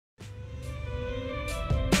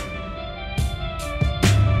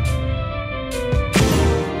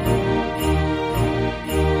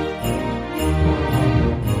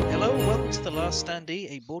Last Standy,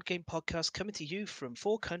 a board game podcast coming to you from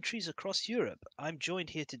 4 countries across Europe. I'm joined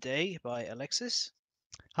here today by Alexis.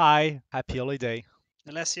 Hi, happy holiday.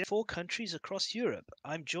 Alessio. 4 countries across Europe.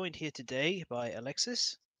 I'm joined here today by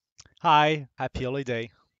Alexis. Hi, happy holiday.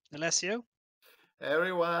 Alessio.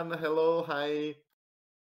 Everyone, hello, hi.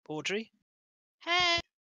 Audrey. Hey.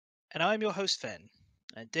 And I'm your host, Fen.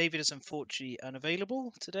 David is unfortunately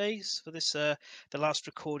unavailable today for this, the last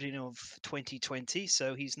recording of 2020,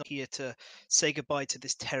 so he's not here to say goodbye to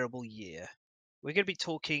this terrible year. We're going to be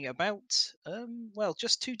talking about,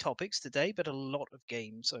 just 2 topics today, but a lot of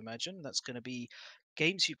games, I imagine. That's going to be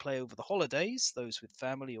games you play over the holidays, those with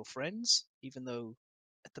family or friends, even though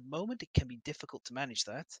at the moment it can be difficult to manage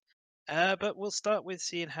that. But we'll start with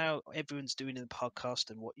seeing how everyone's doing in the podcast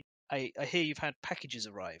and what I hear you've had packages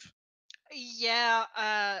arrive.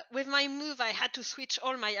 Yeah, with my move, I had to switch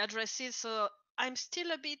all my addresses, so I'm still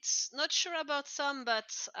a bit not sure about some, but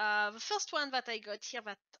the first one that I got here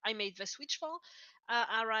that I made the switch for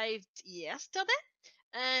arrived yesterday,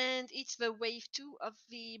 and it's the wave 2 of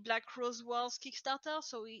the Black Rose Wars Kickstarter,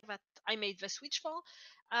 so that I made the switch for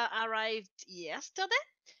arrived yesterday.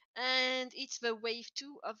 And it's the wave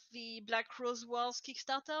 2 of the Black Rose Wars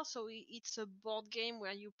Kickstarter, so it's a board game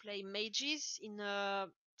where you play mages in a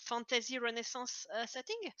fantasy renaissance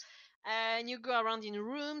setting, and you go around in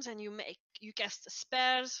rooms and you cast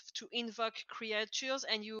spells to invoke creatures,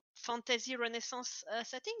 and you fantasy renaissance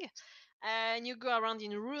setting, and you go around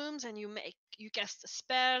in rooms and you cast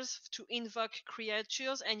spells to invoke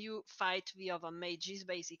creatures, and you fight the other mages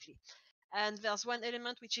basically. And there's one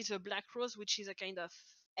element which is a black rose, which is a kind of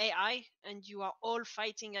AI, and you are all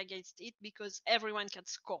fighting against it because everyone can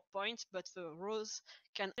score points, but the rose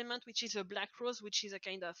can element which is a black rose, which is a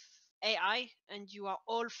kind of AI, and you are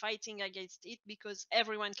all fighting against it because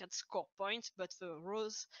everyone can score points, but the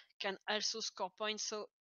rose can also score points, so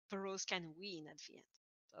the rose can win at the end.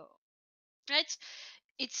 So right,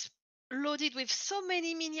 it's loaded with so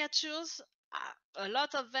many miniatures. A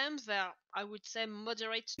lot of them, they're, I would say,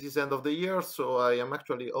 moderate. It is end of the year, so I am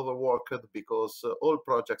actually overworked because all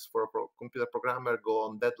projects for a computer programmer go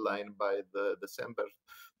on deadline by the December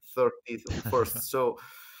 31st. So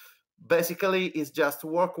basically, it's just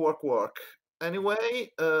work, work, work.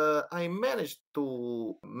 Anyway, I managed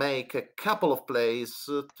to make a couple of plays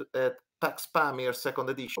at PAX Pamir second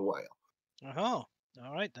edition a while. Oh,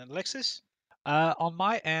 all right. And Alexis? On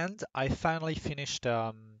my end, I finally finished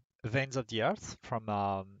Veins of the Earth from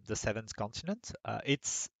the Seventh Continent.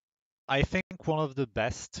 It's, I think, one of the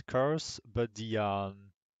best curves, but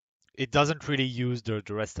it doesn't really use the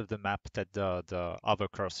rest of the map that the other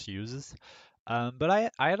curse uses. But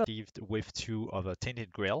I had achieved Wave 2 of a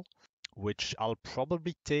Tainted Grail, which I'll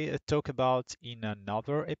probably talk about in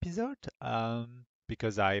another episode,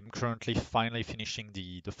 because I'm currently finally finishing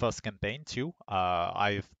the first campaign too.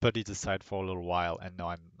 I've put it aside for a little while, and now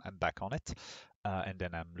I'm back on it. And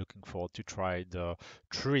then I'm looking forward to try the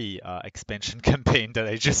expansion campaign that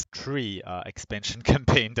I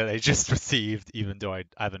just received, even though I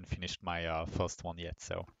haven't finished my first one yet.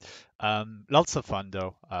 So lots of fun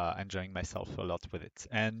though, enjoying myself a lot with it.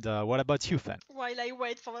 And what about you, Fan? While I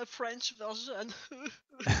wait for the French version.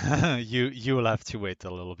 You will have to wait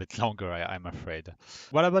a little bit longer, I'm afraid.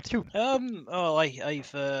 What about you? I'm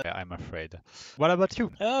afraid. What about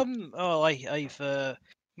you? I've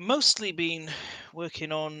mostly been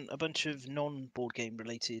working on a bunch of non-board game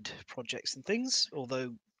related projects and things,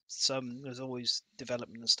 although there's always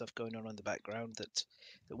development and stuff going on in the background that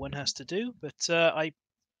one has to do. But I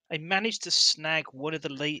managed to snag one of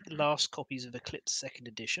the last copies of Eclipse Second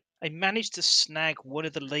Edition.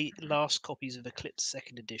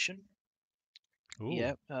 Ooh.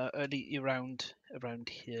 Yeah, early around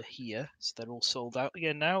here, so they're all sold out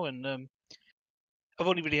again now, and I've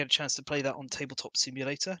only really had a chance to play that on Tabletop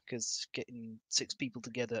Simulator because getting 6 people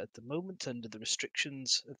together at the moment under the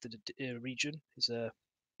restrictions of the region is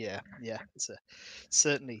it's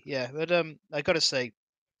certainly, yeah. But I got to say,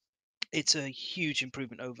 it's a huge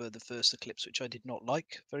improvement over the first Eclipse, which I did not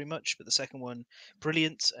like very much, but the second one,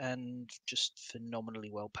 brilliant and just phenomenally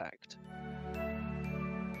well packed.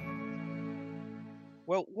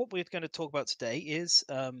 Well, what we're going to talk about today is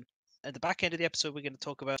at the back end of the episode, we're going to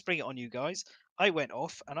talk about Bring It On You Guys. I went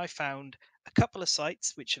off and I found a couple of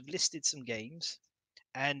sites which have listed some games.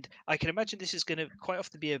 And I can imagine this is going to quite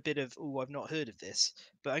often be a bit of, oh, I've not heard of this.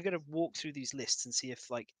 But I'm going to walk through these lists and see if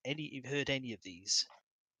you've heard any of these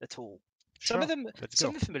at all. Some of Sure, them, let's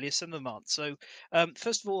some go. of them familiar, some of them aren't. So,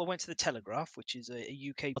 first of all, I went to the Telegraph, which is a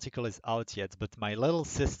UK. Article is out yet, but my little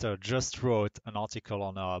sister just wrote an article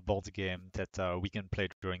on a board game that we can play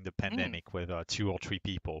during the pandemic with 2 or 3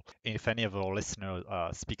 people. If any of our listeners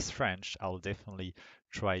speaks French, I'll definitely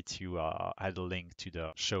try to add a link to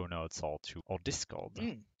the show notes or to our Discord.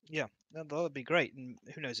 Yeah, that would be great. And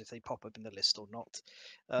who knows if they pop up in the list or not.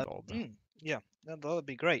 Yeah, that would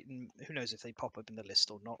be great. And who knows if they pop up in the list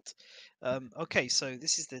or not. Okay, so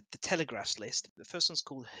this is the Telegraph's list. The first one's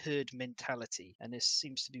called Herd Mentality, and this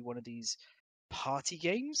seems to be one of these party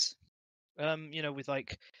games. With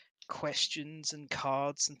like questions and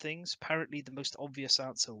cards and things. Apparently, the most obvious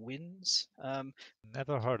answer wins.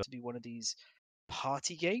 Never heard of To be one of these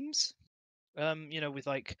party games. With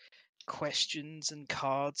like questions and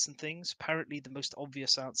cards and things. Apparently, the most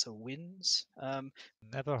obvious answer wins.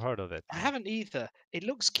 Never heard of it. I haven't either. It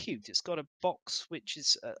looks cute. It's got a box which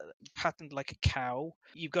is patterned like a cow.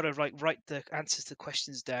 You've got to write the answers to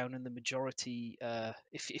questions down, and the majority.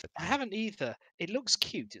 If I haven't either. It looks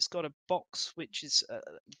cute. It's got a box which is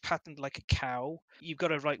patterned like a cow. You've got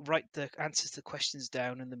to write the answers to questions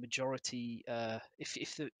down, and the majority.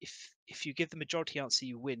 If you give the majority answer,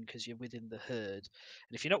 you win because you're within the herd.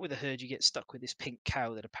 And if you're not with the herd, you get stuck with this pink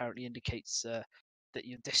cow that apparently indicates that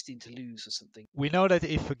you're destined to lose or something. We know that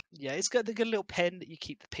if Yeah, it's got a little pen that you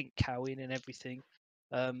keep the pink cow in and everything.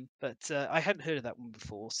 But I hadn't heard of that one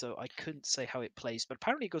before, so I couldn't say how it plays. But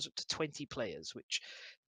apparently, it goes up to 20 players, which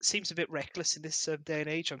seems a bit reckless in this day and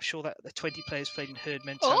age. I'm sure that the 20 players played in herd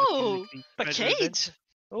mentality. Oh, package!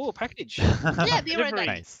 Oh, package. Yeah, they were Delivery.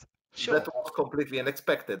 nice. Sure. That was completely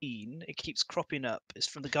unexpected. It keeps cropping up. It's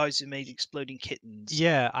from the guys who made Exploding Kittens.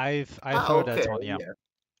 Yeah, I've heard okay, that one.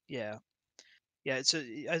 Yeah. Yeah. So,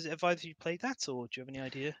 have either of you played that, or do you have any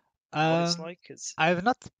idea what it's like? I've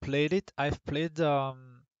not played it. I've played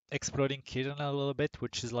Exploding Kitten a little bit,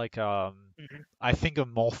 which is like I think a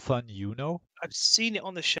more fun Uno. I've seen it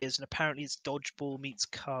on the shelves, and apparently it's dodgeball meets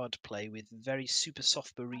card play with very super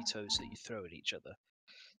soft burritos that you throw at each other.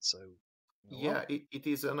 So yeah, it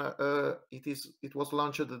was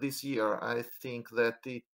launched this year. I think that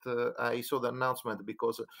I saw the announcement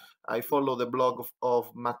because I follow the blog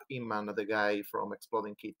of Matt Inman, the guy from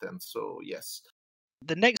Exploding Kittens. So yes.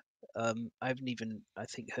 The next, I haven't even, I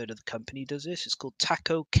think, heard of the company does this. It's called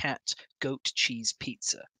Taco Cat Goat Cheese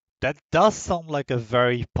Pizza. That does sound like a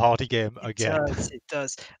very party game again. It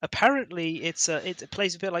does. Apparently, it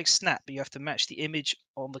plays a bit like Snap, but you have to match the image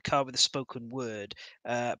on the card with a spoken word.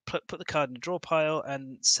 Put the card in the draw pile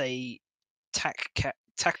and say put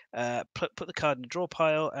the card in the draw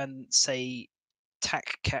pile and say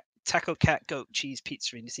Taco Cat Goat Cheese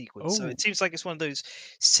Pizza in sequence. So it seems like it's one of those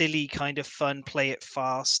silly kind of fun, play it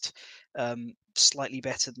fast, slightly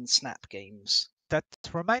better than Snap games. That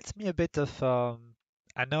reminds me a bit of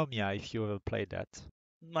Anomia, if you ever played that.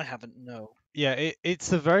 I haven't, no. Yeah,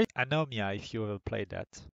 it's a very Anomia, if you ever played that.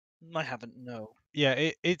 I haven't, no.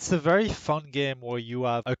 Yeah, it's a very fun game where you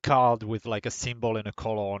have a card with like a symbol and a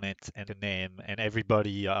color on it and a name, and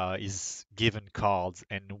everybody is given cards,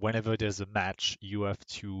 and whenever there's a match, you have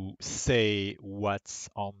to say what's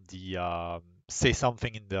on the say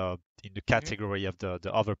something in the category of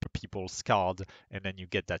the other people's card, and then you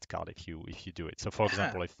get that card if you do it. So for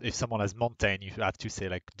example, if someone has Montaigne, you have to say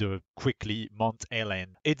like the quickly Mont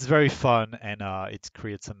Helen. It's very fun, and it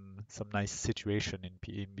creates some nice situation in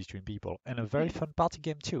between people, and a very fun party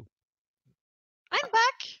game too. I'm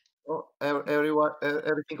back. Oh, everyone,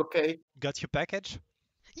 everything okay? Got your package?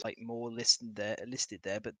 Like more listed there,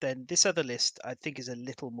 but then this other list I think is a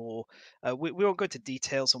little more. We won't go into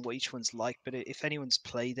details on what each one's like, but if anyone's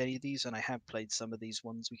played any of these, and I have played some of these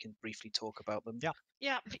ones, we can briefly talk about them.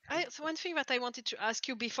 Yeah. So one thing that I wanted to ask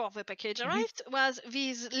you before the package arrived was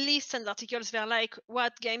these lists and articles. They're like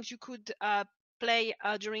what games you could play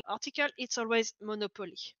during article. It's always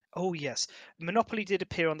Monopoly. Oh yes, Monopoly did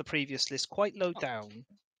appear on the previous list, quite low down,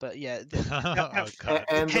 but yeah.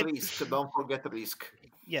 And Risk, don't forget Risk.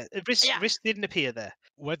 Yeah, Risk didn't appear there.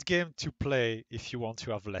 What game to play if you want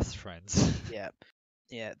to have less friends? Yeah.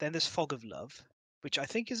 Then there's Fog of Love, which I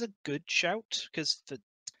think is a good shout because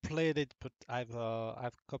played it, but I've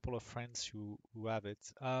a couple of friends who have it.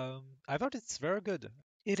 I thought it's very good.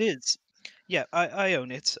 It is. Yeah, I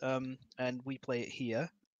own it. And we play it here.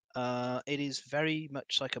 It is very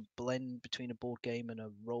much like a blend between a board game and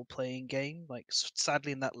a role-playing game. Like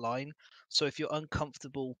sadly in that line. So if you're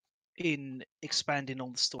uncomfortable in expanding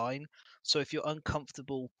on the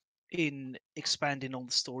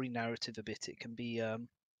story narrative a bit, it can be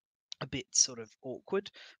a bit sort of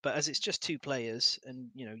awkward. But as it's just 2 players and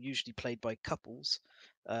usually played by couples,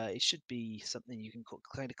 it should be something you can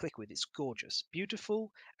kind of click with. It's gorgeous,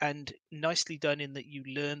 beautiful, and nicely done in that you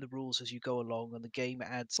learn the rules as you go along, and the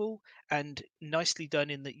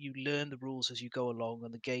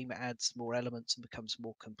game adds more elements and becomes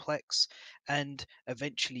more complex. And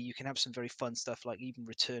eventually, you can have some very fun stuff, like even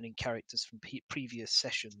returning characters from previous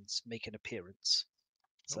sessions make an appearance.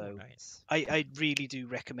 Oh, So nice. I really do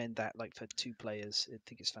recommend that, like for 2 players. I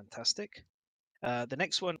think it's fantastic. The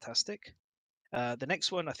next one,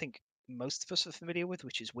 I think most of us are familiar with,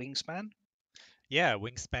 which is Wingspan. Yeah,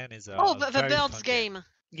 Wingspan is Oh, a the very birds fun game. game.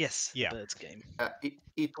 Yes, Yeah. the Birds game.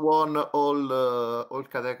 It won all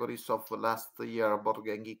categories of last year Board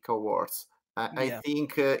Game Geek Awards. I Yeah.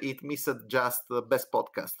 think it missed just the best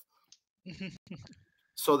podcast.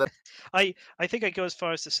 So that I think I go as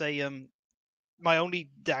far as to say my only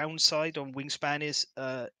downside on Wingspan is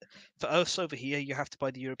for us over here, you have to buy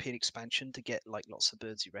the European expansion to get like lots of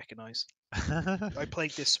birds you recognize. I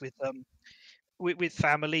played this with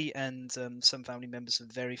family, and some family members are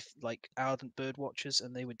very like ardent bird watchers,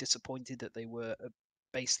 and they were disappointed that they were a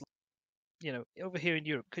base. Over here in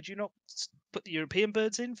Europe, could you not put the European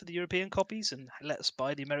birds in for the European copies and let us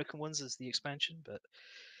buy the American ones as the expansion? But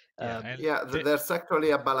Yeah, and yeah, there's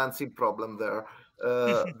actually a balancing problem there.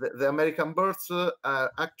 The American birds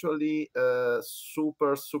are actually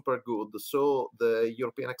super good. So the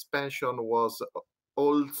European expansion was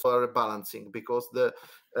also balancing because the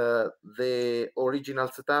original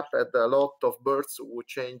setup had a lot of birds who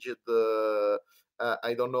changed the.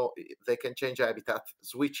 I don't know. They can change habitat.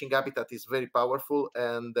 Switching habitat is very powerful,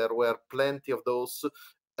 and there were plenty of those.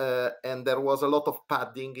 And there was a lot of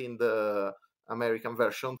padding in the American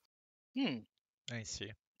version. I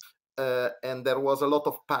see. And there was a lot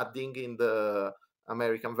of padding in the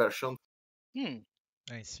American version.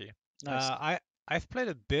 I see. nice. I've played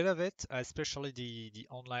a bit of it, especially the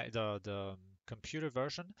online the computer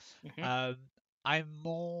version. Mhm. I'm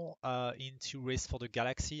more into Race for the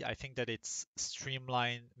Galaxy. I think that it's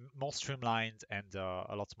more streamlined, and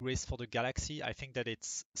a lot more Race for the Galaxy. I think that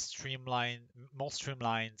it's more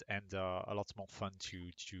streamlined, and a lot more fun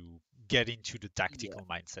to get into the tactical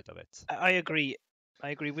mindset of it. I agree. I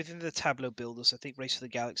agree. Within the Tableau builders, I think Race for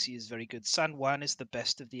the Galaxy is very good. San Juan is the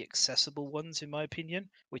best of the accessible ones, in my opinion.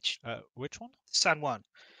 Which Which one? San Juan?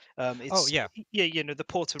 Oh It's yeah. the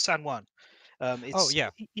Puerto San Juan. Oh It's yeah.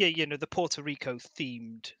 the Puerto Rico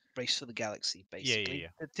themed Race for the Galaxy, basically Yeah.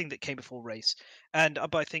 the thing that came before Race. And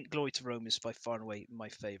but I think Glory to Rome is by far and away my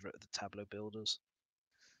favorite of the Tableau builders.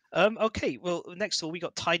 Okay, well, next of all, we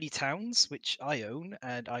got Tiny Towns, which I own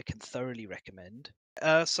and I can thoroughly recommend.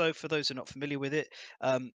 So, for those who are not familiar with it,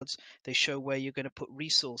 they show where you're going to put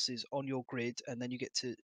resources on your grid, and then you get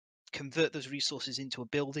to convert those resources into a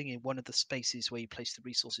building in one of the spaces where you placed the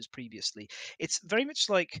resources previously. It's very much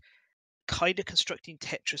like kind of constructing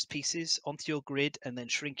Tetris pieces onto your grid and then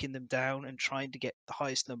shrinking them down and trying to get the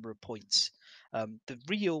highest number of points. The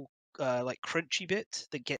real like crunchy bit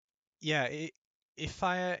that gets Yeah, if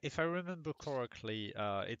I remember correctly,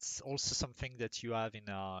 it's also something that you have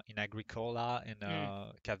in Agricola and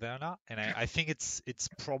Caverna, and I think it's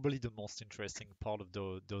probably the most interesting part of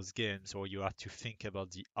those games where you have to think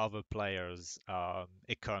about the other players'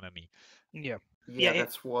 economy. yeah. Yeah,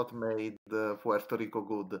 that's what made Puerto Rico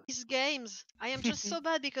good. These games, I am just so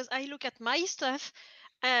bad because I look at my stuff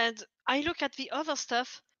and I look at the other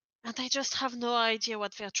stuff and I just have no idea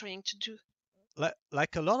what they're trying to do.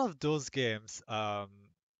 Like a lot of those games, I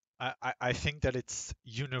think that it's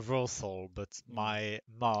universal, but my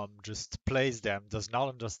mom just plays them, does not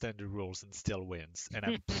understand the rules, and still wins. And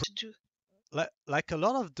I'm To do. like a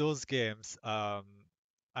lot of those games,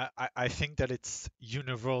 I think that it's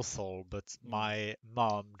universal, but my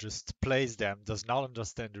mom just plays them, does not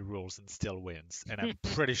understand the rules, and still wins. And I'm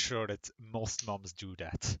pretty sure that most moms do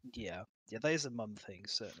that. Yeah, that is a mum thing,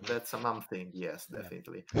 certainly. That's a mom thing, yes,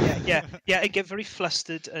 definitely. Yeah. I get very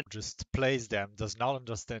flustered and just plays them, does not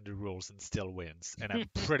understand the rules, and still wins. And I'm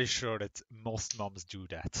pretty sure that most moms do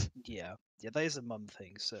that. Yeah, that is a mum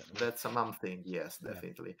thing, certainly. That's a mom thing, yes,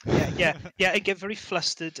 definitely. Yeah. I get very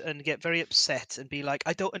flustered and get very upset and be like,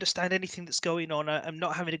 I don't understand anything that's going on. I'm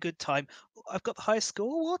not having a good time. I've got the highest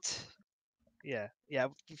score. What? Yeah.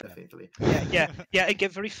 Definitely. Yeah. I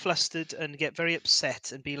get very flustered and get very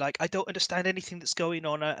upset and be like, I don't understand anything that's going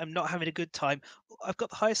on. I'm not having a good time. I've got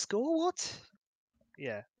the highest score. What?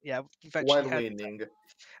 Yeah. We've actually While had. winning.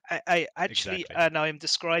 I actually, Exactly. and I'm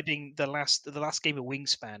describing the last game of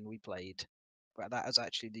Wingspan we played. Well, that was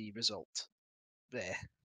actually the result there.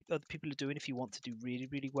 Other people are doing, if you want to do really,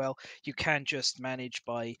 really well, you can just manage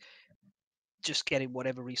by just getting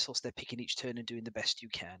whatever resource they're picking each turn and doing the best you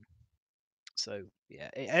can. So yeah,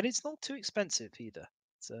 and it's not too expensive either.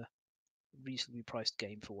 It's a reasonably priced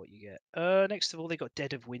game for what you get. Next of all, they got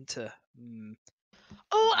Dead of Winter.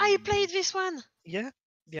 Oh, I played this one. Yeah.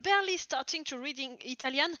 Barely starting to reading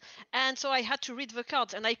Italian, and so I had to read the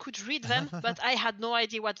cards, and I could read them, but I had no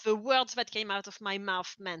idea what the words that came out of my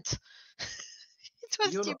mouth meant. It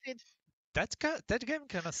was stupid. That game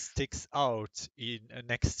kind of sticks out in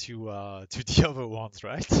next to the other ones,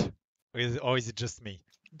 right? Or is it just me?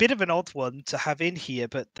 Bit of an odd one to have in here,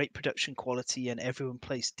 but great production quality, and everyone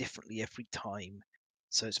plays differently every time.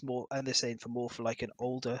 So it's more, and they're saying for like an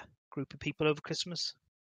older group of people over Christmas.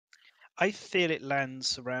 I feel it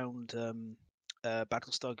lands around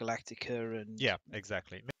Battlestar Galactica and Yeah,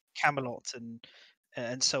 exactly. Camelot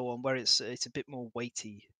and so on, where it's a bit more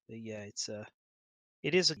weighty. It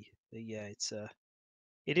is a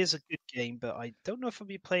good game, but I don't know if I'll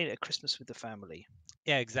be playing it at Christmas with the family.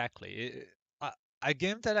 Yeah, exactly. A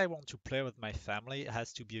game that I want to play with my family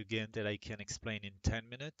has to be a game that I can explain in 10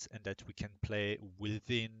 minutes and that we can play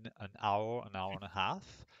within an hour and a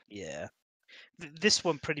half. Yeah. This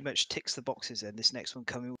one pretty much ticks the boxes, and this next one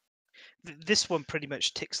coming. This one pretty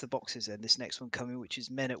much ticks the boxes, and this next one coming, which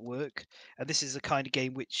is Men at Work. And this is the kind of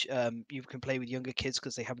game which you can play with younger kids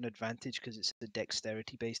because they have an advantage because it's a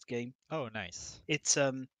dexterity-based game. Oh, nice. It's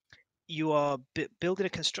you are building a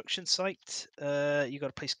construction site. You got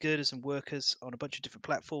to place girders and workers on a bunch of different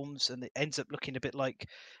platforms, and it ends up looking a bit like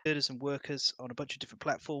girders and workers on a bunch of different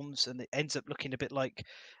platforms, and it ends up looking a bit like,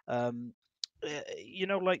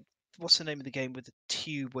 like what's the name of the game with the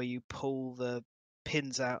tube where you pull the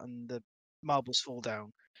pins out and the marbles fall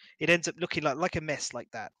down. It ends up looking like a mess like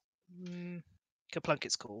that. Kaplunk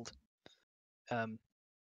it's called.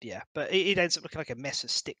 Yeah, but it ends up looking like a mess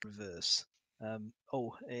of stick reverse. I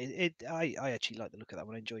actually like the look of that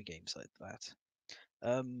one. I enjoy games like that.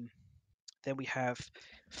 Then we have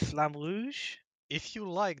Flamme Rouge. If you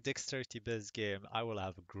like dexterity-based game, I will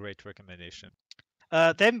have a great recommendation.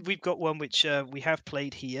 Then we've got one which we have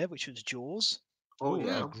played here, which was Jaws. Oh,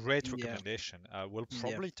 yeah. A great recommendation. We'll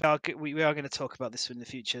probably we are going to talk about this in the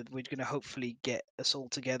future. We're going to hopefully get us all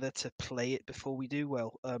together to play it before we do.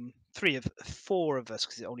 Well, 4 of us,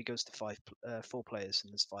 because it only goes to 4 players,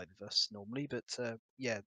 and there's 5 of us normally. But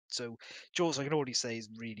yeah, so Jaws, I can already say, is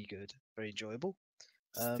really good, very enjoyable.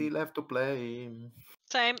 Still have to play.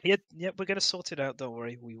 Same. Yeah, we're going to sort it out. Don't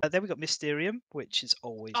worry. Then we got Mysterium, which is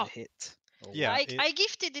always a hit. Yeah, I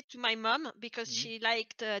gifted it to my mom because she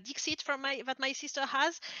liked Dixit that my sister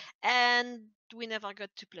has, and we never got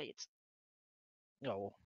to play it.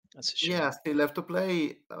 Oh, that's a shame. Yeah, still have to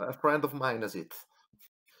play. A friend of mine has it.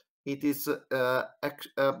 It is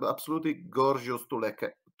absolutely gorgeous to look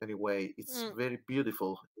at. Anyway, it's very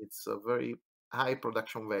beautiful. It's a very high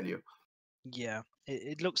production value. Yeah,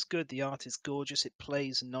 it looks good. The art is gorgeous. It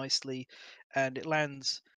plays nicely, and it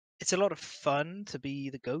lands. It's a lot of fun to be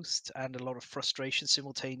the ghost and a lot of frustration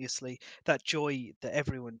simultaneously. That joy that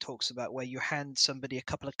everyone talks about, where you hand somebody a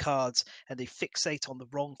couple of cards and they fixate on the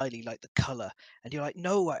wrong title, like the color, and you're like,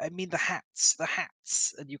 "No, I mean the hats,"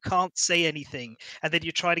 and you can't say anything. And then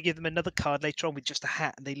you try to give them another card later on with just a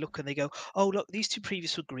hat, and they look and they go, "Oh, look, these 2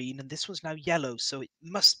 previous were green, and this one's now yellow, so it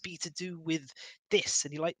must be to do with this."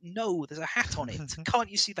 And you're like, "No, there's a hat on it.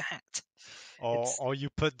 Can't you see the hat?" Or you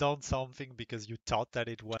put down something because you thought that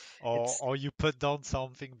it was, or you put down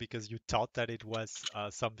something because you thought that it was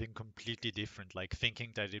something completely different, like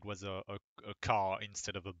thinking that it was a car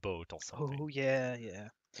instead of a boat or something. Oh yeah.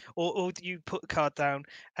 Or you put the card down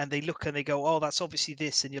and they look and they go, "Oh, that's obviously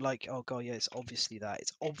this," and you're like, "Oh god, yeah, it's obviously that.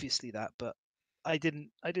 It's obviously that." But I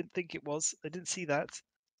didn't think it was. I didn't see that.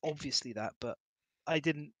 Obviously that, but I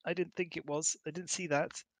didn't think it was. I didn't see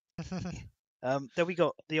that. Then we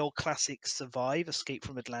got the old classic Survive, Escape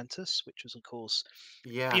from Atlantis, which was, of course,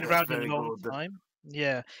 been around a long time.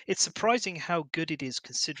 Yeah, it's surprising how good it is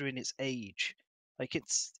considering its age. Like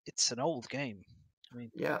it's an old game. I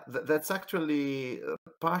mean, yeah, that's actually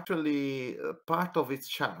partially part of its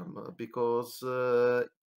charm because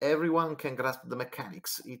everyone can grasp the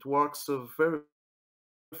mechanics. It works very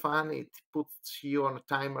fun. It puts you on a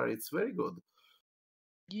timer. It's very good.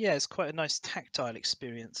 yeah, it's quite a nice tactile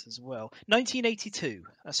experience as well. 1982,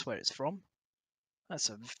 that's where it's from. That's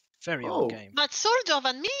a very old game. That's older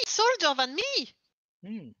than me.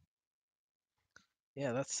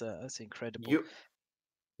 Yeah, that's incredible.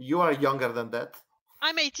 You are younger than that.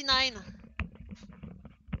 I'm 89.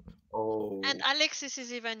 Oh. And Alexis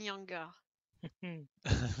is even younger.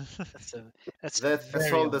 That's as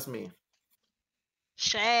old as me.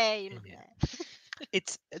 Shame. Yeah.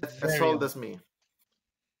 It's as old as me.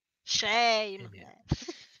 Shame.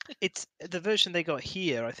 It's the version they got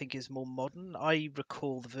here, I think, is more modern. I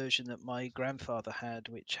recall the version that my grandfather had,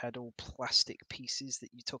 which had all plastic pieces that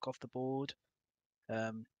you took off the board,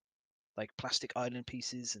 like plastic island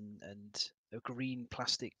pieces and green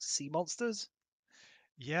plastic sea monsters.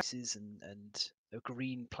 Yeah, Pieces and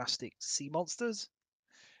green plastic sea monsters.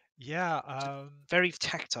 yeah, Very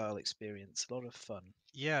tactile experience, a lot of fun.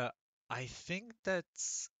 yeah. I think that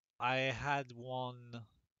I had one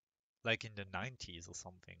like in the 90s or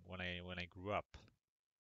something when I grew up.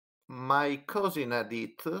 My cousin had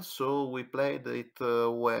it, so we played it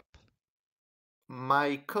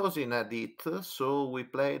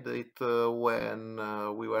when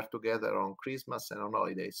we were together on Christmas and on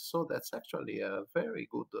holidays. So that's actually a very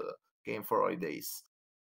good game for holidays.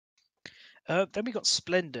 Then we got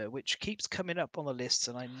Splendor, which keeps coming up on the list,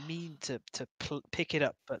 and I mean to pick it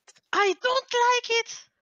up, but I don't like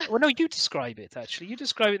it. well, no, you describe it. Actually, you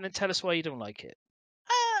describe it and then tell us why you don't like it.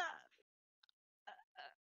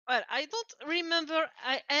 Well, I don't remember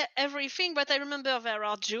everything, but I remember there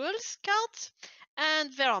are jewels cards,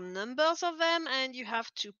 and there are numbers of them, and you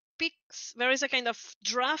have to pick. There is a kind of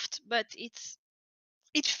draft, but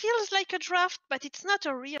it feels like a draft, but it's not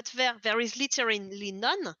a real. There is literally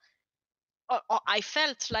none. Or I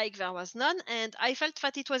felt like there was none, and I felt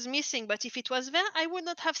that it was missing. But if it was there, I would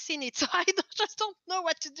not have seen it. So I just don't know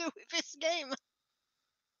what to do with this game.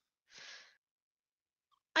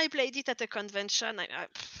 I played it at a convention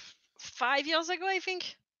 5 years ago, I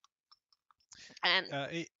think. And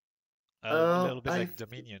A little bit I like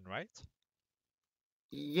Dominion, right?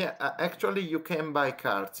 Yeah, actually, you can buy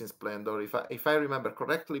cards in Splendor, if I remember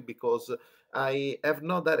correctly, because I have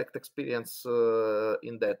no direct experience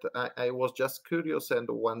in that. I was just curious, and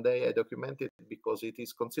one day I documented because it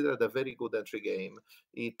is considered a very good entry game.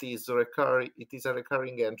 It is recurring. It is a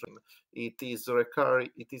recurring entry. It is a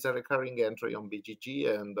recurring entry on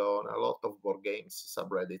BGG and on a lot of board games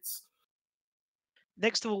subreddits.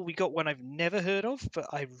 Next of all, we got one I've never heard of, but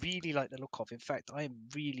I really like the look of. In fact, I am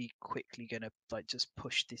really quickly going to like just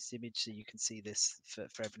push this image so you can see this for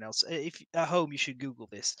everyone else. If at home, you should Google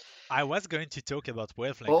this. I was going to talk about Oh,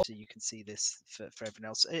 Wavelength. So you can see this for everyone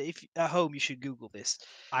else. If at home, you should Google this.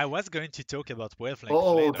 I was going to talk about Wavelength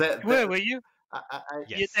oh, later. Where were you?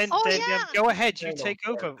 Yes. Then Oh, then yeah. go ahead. You kind of take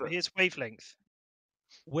over. that. Here's Wavelength.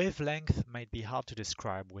 Wavelength might be hard to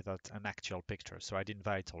describe without an actual picture, so I'd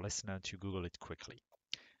invite our listener to Google it quickly.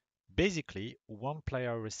 Basically, one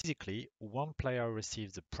player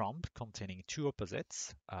receives a prompt containing two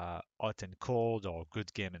opposites, hot and cold or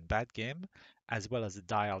good game and bad game, as well as a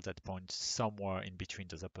dial that points somewhere in between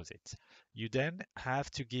those opposites. You then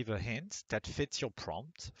have to give a hint that fits your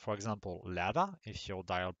prompt, for example, lava if your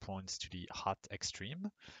dial points to the hot extreme,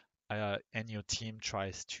 and your team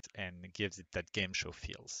tries to and gives it that game show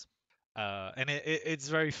feels. And it's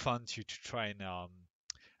very fun to try and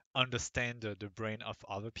understand the brain of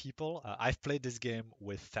other people. I've played this game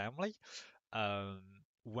with family. Um,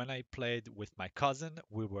 when I played with my cousin,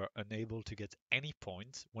 we were unable to get any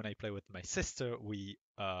points. When I play with my sister, we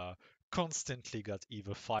constantly got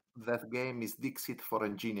either 5. That game is Dixit for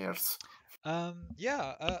engineers.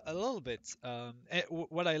 Yeah, a little bit.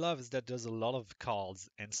 What I love is that there's a lot of cards,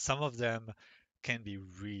 and some of them can be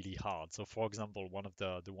really hard. So, for example, one of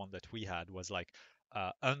the one that we had was like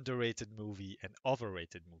underrated movie and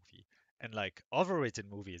overrated movie. And like overrated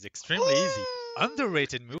movie is extremely easy.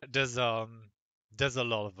 Underrated movie there's a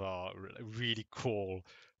lot of really cool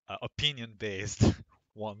opinion-based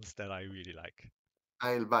ones that I really like.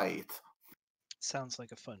 I'll buy it. Sounds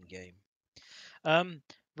like a fun game.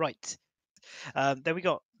 Right. Then we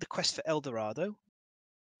got The Quest for El Dorado,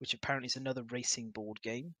 which apparently is another racing board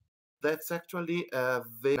game. That's actually a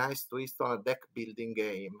very nice twist on a deck building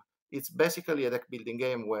game. It's basically a deck building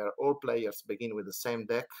game where all players begin with the same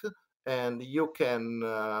deck, and you can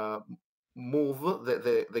move.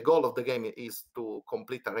 The goal of the game is to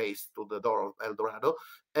complete a race to the door of El Dorado,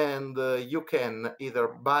 and you can either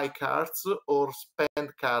buy cards or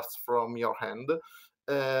spend cards from your hand.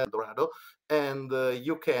 El Dorado, and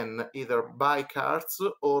you can either buy cards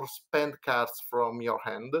or spend cards from your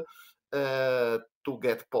hand to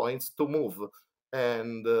get points to move.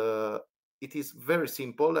 And it is very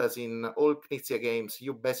simple, as in all Knizia games,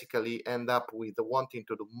 you basically end up with wanting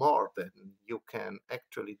to do more than you can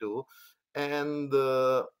actually do. And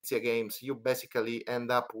Knizia games, you basically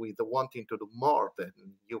end up with wanting to do more than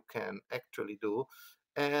you can actually do.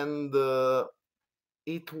 And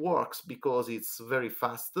it works because it's very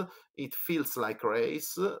fast. It feels like a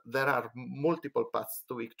race. There are multiple paths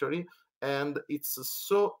to victory, and it's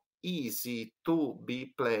so easy to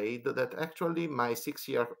be played that actually my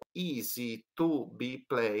 6-year-old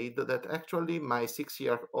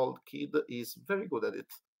kid is very good at it.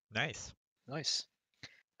 Nice. Nice.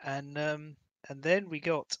 And then we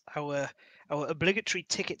got our obligatory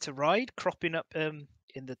Ticket to Ride cropping up in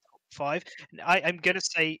the top 5. And I'm gonna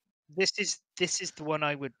say this is the one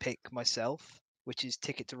I would pick myself, which is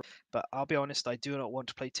Ticket to Ride. But I'll be honest, I do not want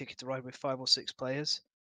to play Ticket to Ride with 5 or 6 players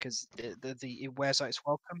because it wears out its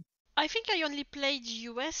welcome. I think I only played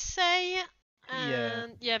USA, Yeah.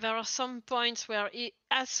 and yeah, there are some points where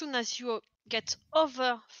as soon as you get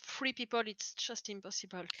over 3 people, it's just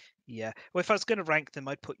impossible. Yeah. Well, if I was going to rank them,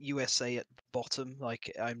 I'd put USA at the bottom. Like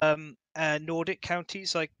Nordic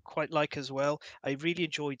countries I quite like as well. I really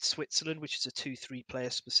enjoyed Switzerland, which is a 2-3 player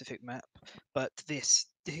specific map. But this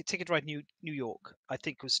Ticket to Ride New York, I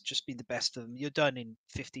think was just been the best of them. You're done in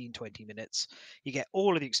 15-20 minutes. You get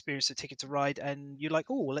all of the experience of Ticket to Ride, and you're like,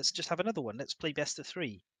 oh, well, let's just have another one. Let's play best of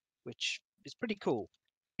 3, which is pretty cool.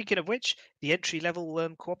 Speaking of which, the entry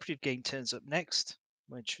level cooperative game turns up next,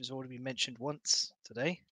 which has already been mentioned once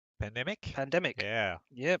today. Pandemic. Yeah.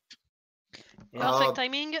 Yep. Yeah. Perfect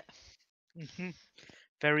timing.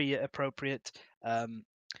 Very appropriate.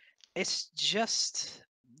 It's just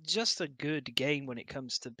a good game when it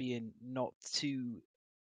comes to being not too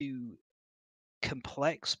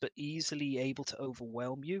complex, but easily able to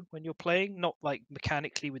overwhelm you when you're playing. Not like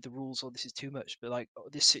mechanically with the rules, or this is too much, but like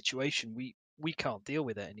this situation, we can't deal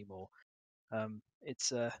with it anymore.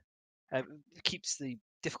 It's it keeps the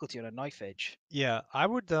difficulty on a knife edge. Yeah, I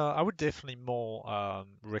would definitely more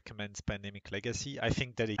recommend Pandemic Legacy. I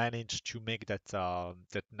think that it managed to make that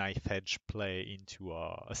that knife edge play into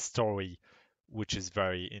a story which is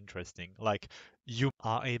very interesting. Like you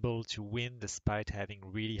are able to win despite having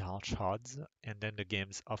really harsh odds, and then the game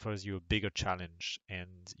offers you a bigger challenge,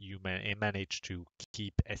 and you manage to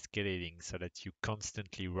keep escalating so that you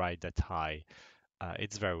constantly ride that high.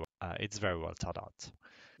 It's very well thought out.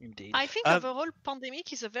 Indeed. I think overall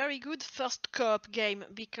Pandemic is a very good first co-op game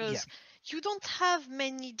because you don't have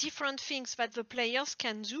many different things that the players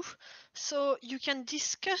can do, so you can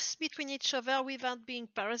discuss between each other without being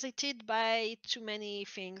parasited by too many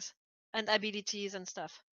things and abilities and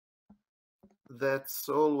stuff. That's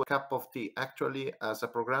all a cup of tea. Actually, as a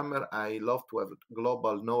programmer, I love to have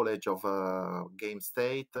global knowledge of a game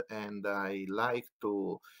state, and I like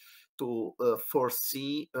to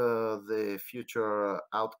foresee the future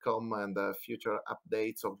outcome and the future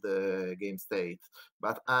updates of the game state.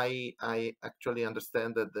 But I actually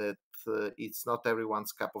understand that it's not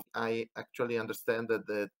everyone's cup of. I actually understand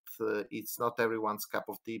that it's not everyone's cup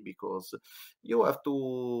of tea because you have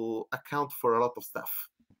to account for a lot of stuff.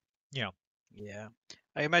 Yeah. Yeah.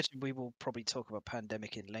 I imagine we will probably talk about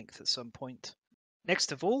Pandemic in length at some point.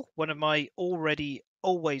 Next of all, one of my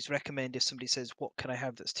always recommend if somebody says, what can I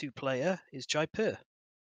have that's 2-player, is Jaipur.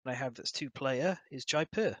 What I have that's 2-player is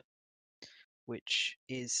Jaipur, which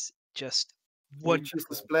is just wonderful. Which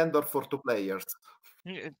is Splendor for 2 players.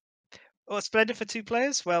 Oh, Splendor for 2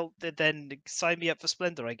 players? Well, then sign me up for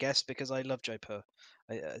Splendor, I guess, because I love Jaipur.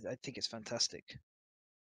 I think it's fantastic.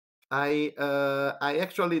 I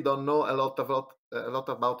actually don't know a lot about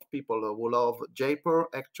people who love Jaipur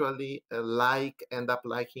actually end up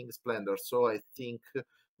liking Splendor. So I think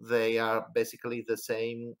they are basically the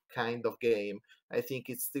same kind of game. I think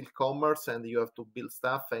it's still commerce, and you have to build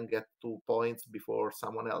stuff and get 2 points before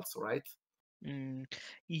someone else, right?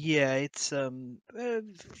 Yeah, it's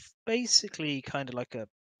basically kind of like a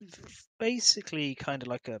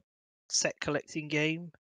set collecting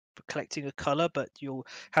game for collecting a color, but you'll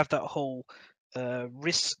have that whole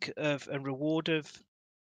risk of and reward of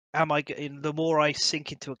am I getting, the more I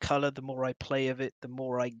sink into a color, the more I play of it, the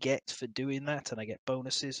more I get for doing that, and I get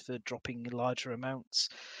bonuses for dropping larger amounts,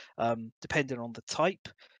 depending on the type.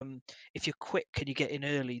 If you're quick and you get in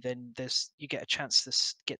early, then you get a chance to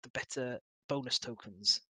get the better bonus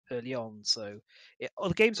tokens early on. So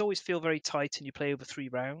the games always feel very tight, and you play over 3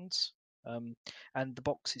 rounds. And the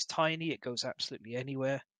box is tiny; it goes absolutely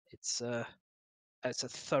anywhere. It's a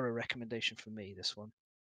thorough recommendation for me, this one.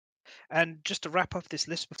 And just to wrap up this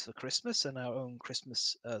list for Christmas and our own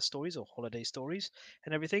Christmas stories or holiday stories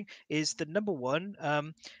and everything, is the number one.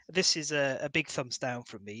 This is a big thumbs down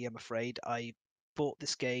from me, I'm afraid. I bought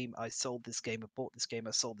this game, I sold this game, I bought this game,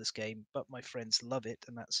 I sold this game, but my friends love it,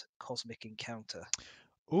 and that's Cosmic Encounter.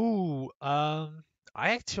 Ooh, I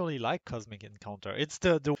actually like Cosmic Encounter. It's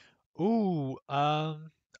the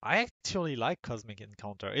I actually like Cosmic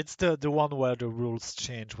Encounter. It's the one where the rules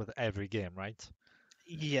change with every game, right?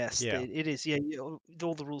 Yes, Yeah. it is. Yeah,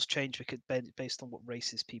 all the rules change based on what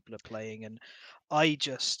races people are playing, and I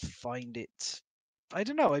just find it I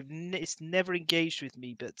don't know. It's never engaged with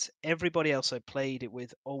me, but everybody else I played it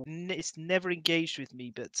with, it's never engaged with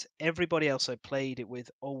me, but everybody else I played it with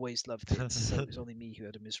always loved it. So it was only me who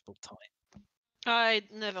had a miserable time. I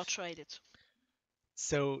never tried it.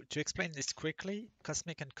 So to explain this quickly,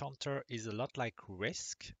 Cosmic Encounter is a lot like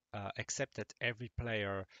Risk, except that every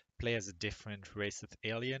player plays a different race of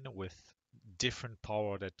alien with different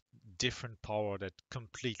power that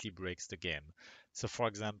completely breaks the game. So for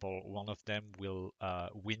example, one of them will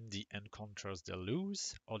win the encounters they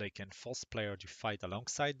lose, or they can force player to fight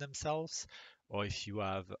alongside themselves, or if you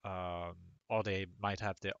have, or they might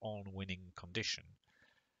have their own winning condition.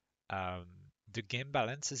 Um, the game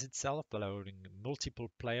balances itself by allowing multiple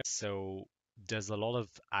players, so there's a lot of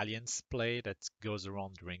alliance play that goes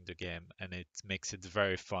around during the game, and it makes it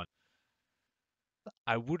very fun.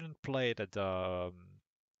 I wouldn't play it at a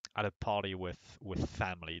party with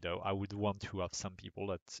family though. I would want to have some people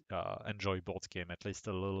that enjoy board game at least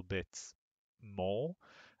a little bit more,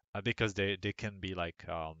 because they can be like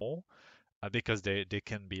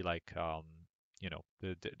you know,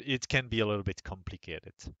 it can be a little bit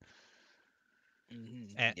complicated.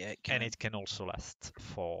 And, Yeah, it and can. it can also last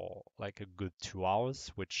for like a good 2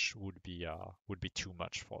 hours, which would be too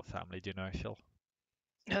much for a family dinner, I feel.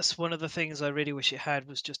 That's one of the things I really wish it had,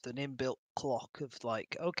 was just an inbuilt clock of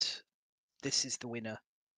like, okay, this is the winner.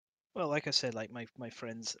 Well, like I said, like my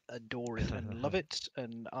friends adore it and love it,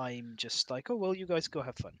 and I'm just like, oh well, you guys go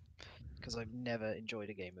have fun, because I've never enjoyed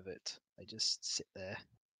a game of it. I just sit there,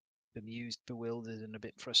 bemused, bewildered, and a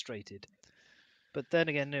bit frustrated. But then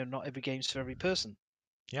again, no, not every game's for every person.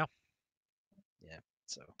 Yeah. Yeah.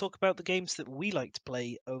 So talk about the games that we like to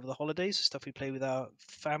play over the holidays, stuff we play with our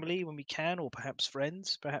family when we can, or perhaps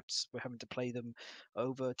friends. Perhaps we're having to play them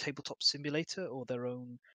over Tabletop Simulator or their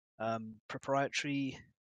own proprietary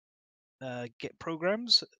get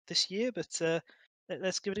programs this year. But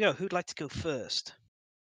let's give it a go. Who'd like to go first?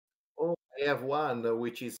 Oh, I have one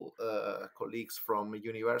which is colleagues from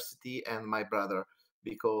university and my brother,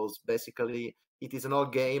 because basically it is an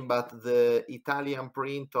old game, but the Italian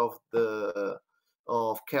print of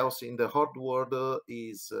Chaos in the Horde World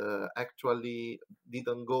is actually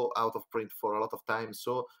didn't go out of print for a lot of time.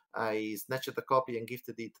 So I snatched a copy and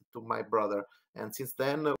gifted it to my brother. And since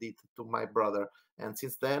then,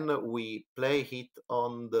 we play it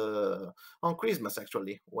on Christmas,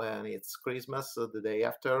 actually, when it's Christmas, the day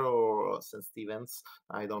after, or St. Stephen's.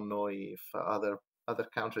 I don't know if other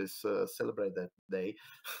countries celebrate that day.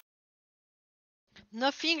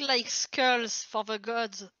 Nothing like skulls for the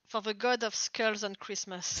god of skulls on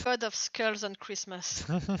Christmas. God of skulls on Christmas.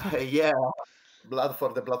 Yeah, blood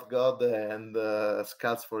for the blood god and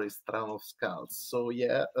skulls for his crown of skulls. So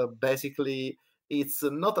yeah, basically it's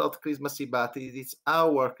not out Christmassy, but it is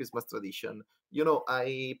our Christmas tradition. You know,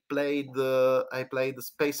 I played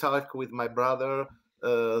Space Hulk with my brother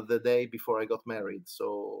the day before I got married.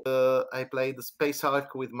 So I played Space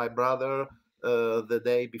Hulk with my brother the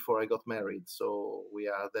day before I got married. So we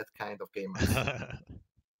are that kind of gamers.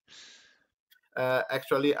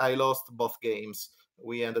 Actually, I lost both games.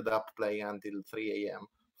 We ended up playing until 3 a.m.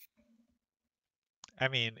 I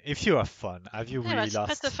mean, if you have fun, have you Yeah, really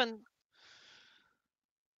that's a lost? fun.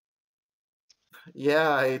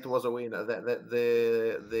 Yeah, it was a win.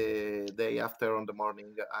 The day after, on the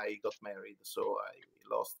morning, I got married, so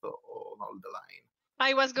I lost on all the line.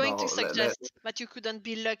 I was going to No, suggest, but you couldn't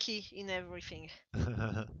be lucky in everything.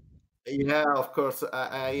 yeah, of course.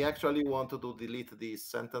 I actually wanted to delete this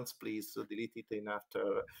sentence. Please delete it in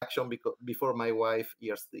after action, because before my wife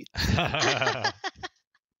hears it.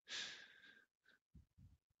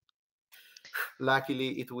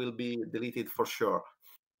 Luckily, it will be deleted for sure.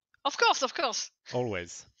 Of course, of course.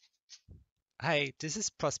 Always. Hi, this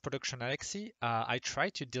is post-production Alexi. I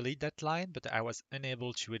tried to delete that line, but I was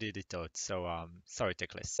unable to edit it out. So sorry,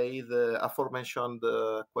 Techless. The aforementioned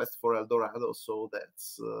Quest for El Dorado, so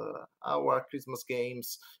that's our Christmas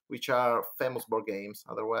games, which are famous board games.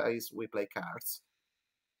 Otherwise, we play cards.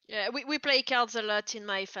 Yeah, we play cards a lot in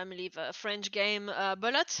my family. The French game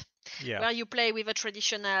Belote, Yeah. where you play with a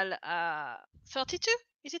traditional 32.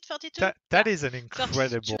 Is it 32? That is an incredible.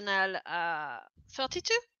 Traditional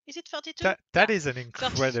 32. Is it 32? That is an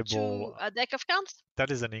incredible. A deck of cards.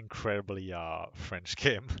 That is an incredibly French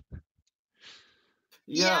game.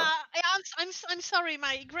 Yeah. I'm sorry.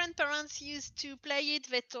 My grandparents used to play it.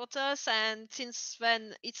 They taught us, and since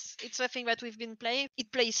then, it's a thing that we've been playing.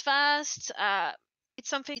 It plays fast.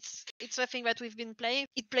 It's a thing that we've been playing.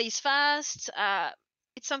 It plays fast.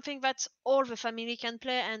 It's something that all the family can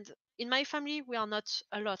play, and in my family we are not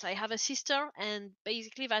a lot. I have a sister, and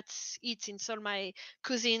basically that's it. Since all my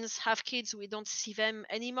cousins have kids, we don't see them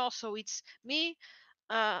anymore. So it's me,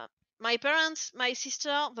 my parents, my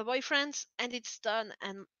sister, the boyfriends, and it's done.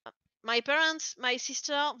 And my parents, my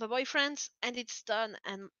sister, the boyfriends, and it's done.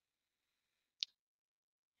 And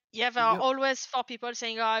yeah, there are Yeah. always 4 people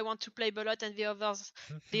saying, "Oh, I want to play Bullet," and the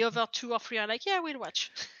other 2 or 3 are like, "Yeah, we'll watch."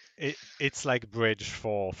 It's like Bridge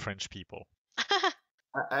for French people.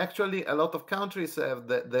 Actually, a lot of countries have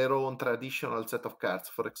their own traditional set of cards.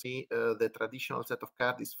 For example, the traditional set of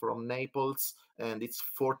cards is from Naples, and it's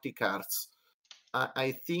 40 cards.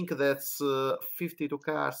 I think that's 52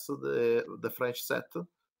 cards, the French set,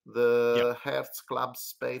 the hearts, clubs,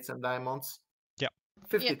 spades, and diamonds. Yeah.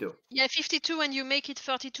 52. Yeah, 52, and you make it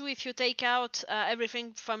 32 if you take out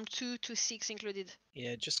everything from 2 to 6 included.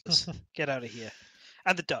 Yeah, just get out of here.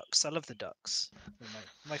 And the ducks. I love the ducks. They're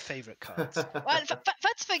my favorite cards. Well,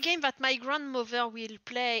 that's the game that my grandmother will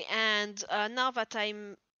play, and now that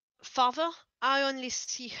I'm father, I only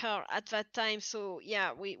see her at that time. So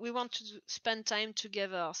yeah, we want to spend time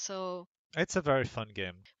together. So It's a very fun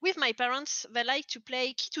game. with my parents, they like to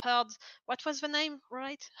play Key to Herd. What was the name,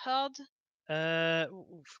 right? Herd?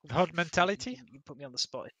 Herd Mentality? You put me on the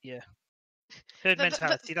spot. Yeah. Herd The- the-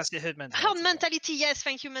 mentality. That's it. Herd mentality. Herd yeah. mentality, yes,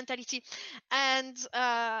 thank you, mentality. And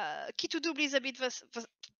Key to Double is a bit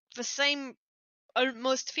the same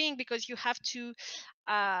almost thing, because you have to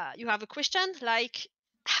you have a question like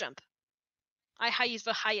jump. How high is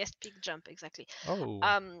the highest peak jump, exactly. Oh.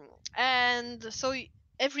 And so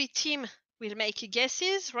every team will make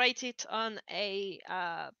guesses, write it on a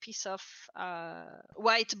piece of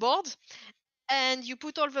whiteboard, and you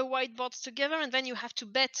put all the whiteboards together, and then you have to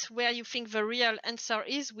bet where you think the real answer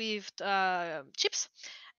is with chips.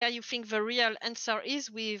 Where you think the real answer is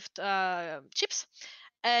with chips,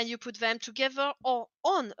 and you put them together or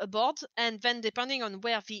on a board, and then depending on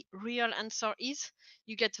where the real answer is,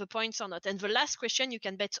 you get the points or not. And the last question, you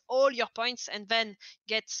can bet all your points and then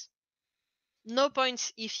get no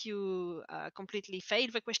points if you completely fail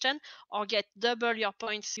the question, or get double your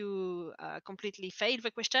points if you completely fail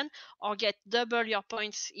the question, or get double your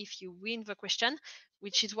points if you win the question,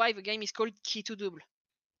 which is why the game is called Key to Double.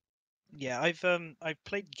 Yeah, I've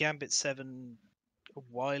played Gambit 7 a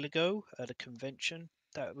while ago at a convention.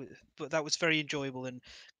 But that was very enjoyable and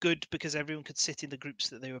good because everyone could sit in the groups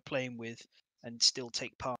that they were playing with and still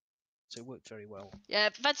take part. So it worked very well. Yeah,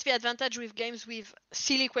 that's the advantage with games with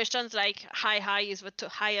silly questions like how high is the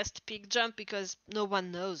highest peak jump, because no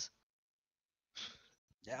one knows.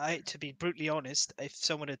 To be brutally honest, if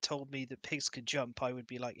someone had told me that pigs could jump, I would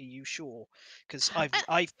be like, "Are you sure?" Because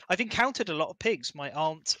I've encountered a lot of pigs. My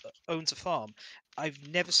aunt owns a farm. I've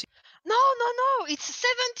never seen. No, it's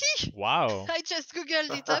 70. Wow. I just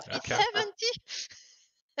googled it up. It's 70.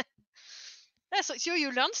 Yeah, so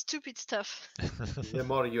you learn stupid stuff. The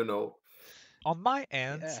more you know. On my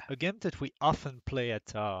end, Yeah. a game that we often play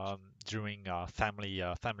at during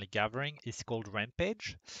family gathering is called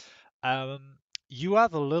Rampage. You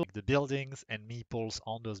have a little the buildings and meeples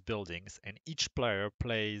on those buildings, and each player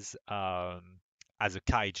plays as a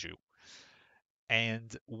kaiju.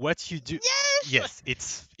 And what you do, Yes.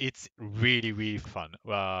 it's really fun.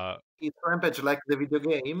 It's Rampage like the video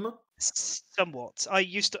game. Somewhat. I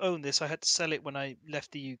used to own this. I had to sell it when I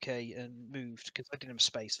left the UK and moved because I didn't have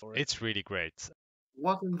space for it. It's really great.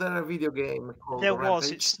 Wasn't there a video game called There Rampage?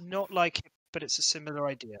 was. It's not like it, but it's a similar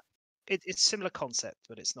idea. It's similar concept,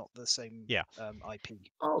 but it's not the same IP.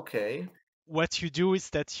 Okay. What you do is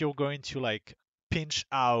that you're going to like pinch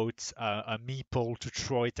out a meeple to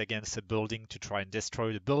throw it against a building to try and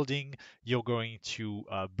destroy the building. You're going to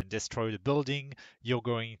destroy the building. You're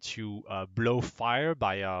going to blow fire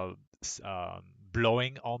by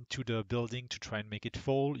blowing onto the building to try and make it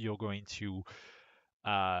fall. You're going to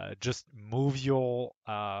just move your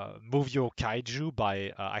kaiju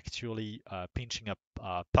by actually pinching a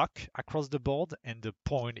puck across the board, and the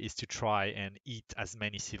point is to try and eat as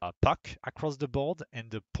many puck across the board, and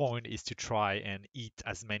the point is to try and eat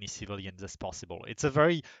as many civilians as possible. It's a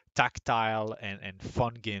very tactile and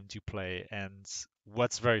fun game to play, and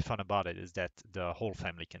what's very fun about it is that the whole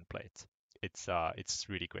family can play it. It's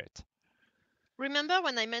really great. Remember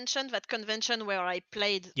when I mentioned that convention where I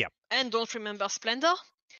played? Yeah. And don't remember Splendor?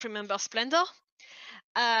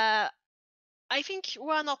 I think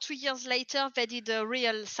 1 or 2 years later, they did a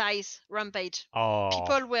real size Rampage. Oh.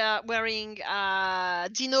 People were wearing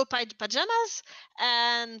dino pajamas,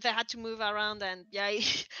 and they had to move around, and yeah,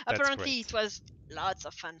 apparently it was lots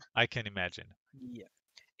of fun. I can imagine. Yeah.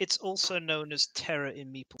 It's also known as Terror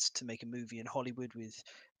in Meeples to make a movie in Hollywood with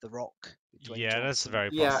The Rock. With Dwayne Yeah, that's Johnson. very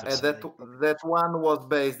Yeah, possible. and that one was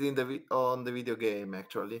based in on the video game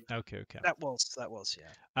actually. Okay. That was,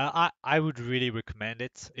 yeah. I would really recommend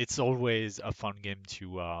it. It's always a fun game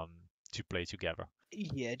to play together.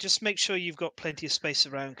 Yeah, just make sure you've got plenty of space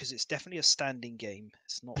around because it's definitely a standing game.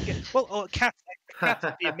 It's not well. Oh, Cat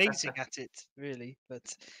would be amazing at it, really, but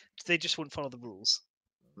they just wouldn't follow the rules.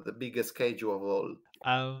 The biggest casual of all.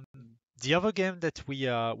 The other game that we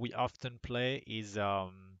often play is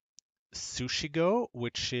Sushi Go,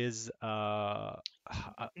 which is a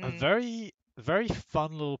very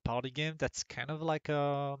fun little party game that's kind of like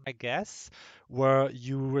I guess, where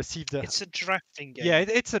you receive the It's a drafting game. yeah,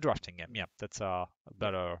 it's a drafting game. Yeah, that's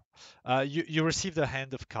better. You receive the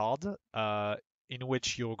hand of card, in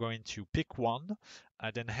which you're going to pick one,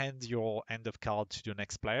 then hand your hand of card to the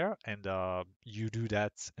next player, and you do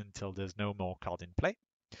that until there's no more card in play.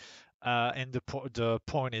 And the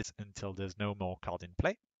point is until there's no more card in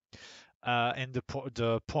play. And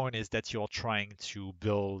the point is that you're trying to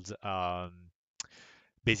build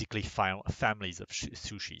basically families of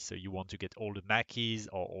sushi. So you want to get all the makis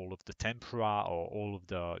or all of the tempura or all of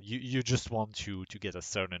the you just want to get a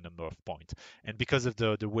certain number of points. And because of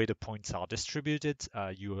the way the points are distributed,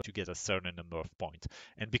 you have to get a certain number of points.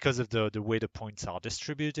 And because of the way the points are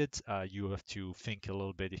distributed, you have to think a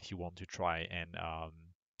little bit if you want to try and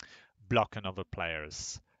block another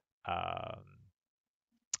player's um,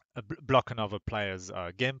 block another player's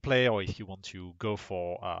gameplay, or if you want to go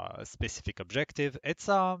for a specific objective. It's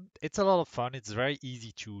a lot of fun. It's very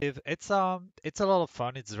easy to it's a lot of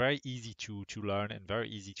fun. It's very easy to learn and very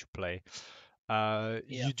easy to play.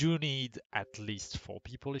 You do need at least 4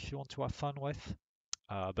 people if you want to have fun with.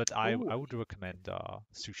 But I would recommend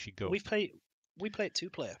Sushi Go. We play it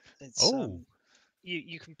 2-player. It's Oh,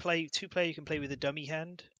 you can play 2-player. You can play with a dummy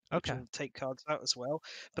hand, which okay. will take cards out as well.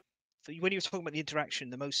 But when you were talking about the interaction,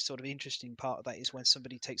 the most sort of interesting part of that is when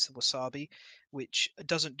somebody takes the wasabi, which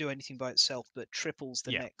doesn't do anything by itself but triples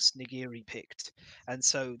the Yeah. next nigiri picked. And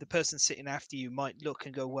so the person sitting after you might look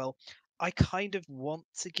and go, well, I kind of want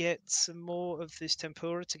to get some more of this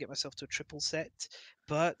tempura to get myself to a triple set,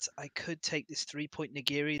 but I could take this 3-point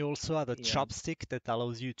nigiri. You also have a Yeah. chopstick that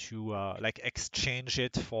allows you to like exchange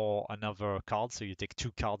it for another card. So you take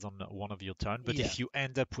 2 cards on one of your turn. But Yeah. if you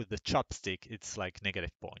end up with the chopstick, it's like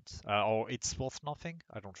negative points, or it's worth nothing.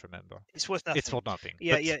 I don't remember. It's worth nothing. It's worth nothing.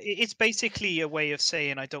 Yeah, but, yeah. It's basically a way of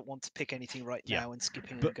saying I don't want to pick anything right Yeah. now and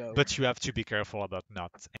skipping But a go. but you have to be careful about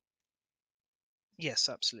not. Yes,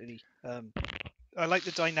 absolutely. I like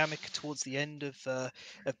the dynamic towards the end of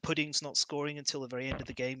puddings not scoring until the very end of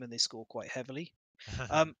the game, and they score quite heavily.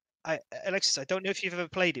 Alexis, I don't know if you've ever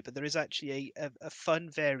played it, but there is actually a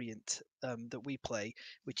fun variant that we play,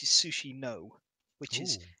 which is Sushi No, which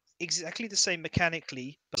is Ooh, exactly the same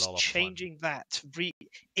mechanically, a but lot of fun. changing that,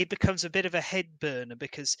 it becomes a bit of a head burner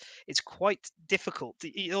because it's quite difficult.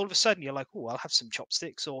 All of a sudden, you're like, oh, I'll have some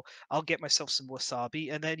chopsticks, or I'll get myself some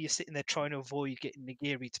wasabi, and then you're sitting there trying to avoid getting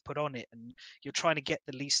nigiri to put on it, and you're trying to get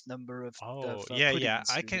the least number of yeah.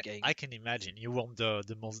 puddings I through can the game. I can imagine you want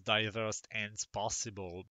the most diverse ends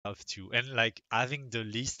possible of two, and like having the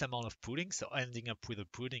least amount of pudding, so ending up with a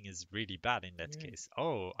pudding is really bad in that case.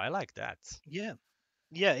 Oh, I like that. Yeah.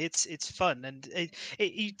 Yeah, it's fun, and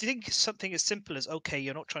you think something as simple as, okay,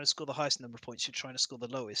 you're not trying to score the highest number of points, you're trying to score the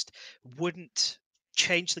lowest, wouldn't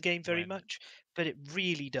change the game very When much, but it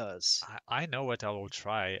really does. I know what I will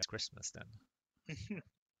try at Christmas then.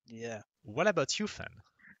 Yeah. What about you, Fan?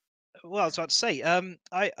 Well, I was about to say,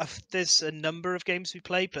 there's a number of games we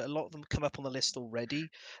played, but a lot of them come up on the list already.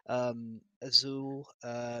 Azul,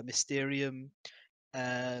 Mysterium,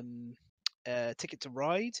 um, Ticket to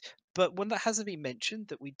Ride. But one that hasn't been mentioned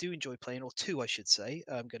that we do enjoy playing, or two, I should say,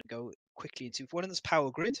 I'm going to go quickly into. One of them's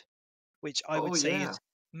Power Grid, which I would Oh say yeah. is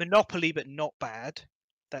Monopoly, but not bad.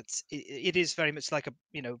 It is very much like a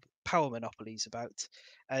Power Monopoly is about,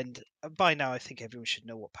 and by now I think everyone should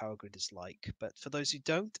know what Power Grid is like. But for those who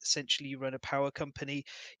don't, essentially you run a power company,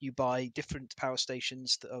 you buy different power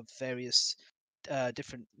stations of various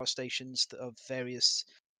different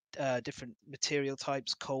material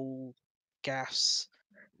types: coal, gas,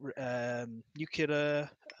 nuclear,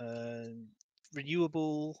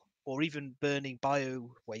 renewable, or even burning bio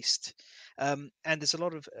waste. And there's a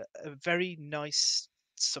lot of a very nice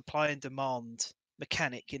supply and demand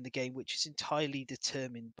mechanic in the game, which is entirely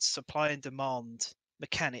determined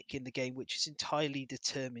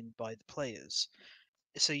by the players.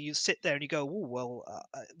 So you sit there and you go, oh well,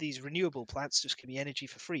 these renewable plants just give me energy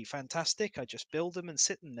for free. Fantastic! I just build them and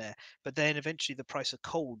sit in there. But then eventually the price of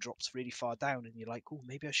coal drops really far down, and you're like, oh,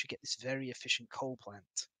 maybe I should get this very efficient coal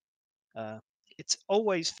plant. it's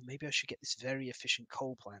always, maybe I should get this very efficient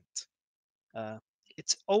coal plant.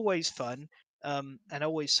 It's always fun, and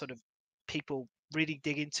always sort of people really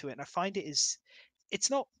dig into it. And I find it's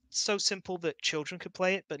not so simple that children could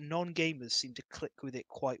play it, but non-gamers seem to click with it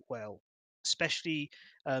quite well. Especially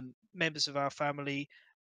members of our family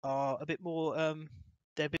are a bit more.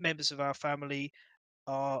 Members of our family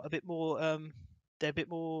are a bit more. They're a bit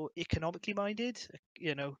more economically minded.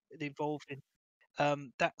 Involved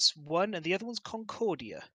in. That's one, and the other one's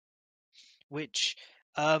Concordia, which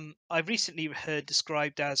I recently heard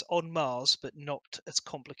described as on Mars, but not as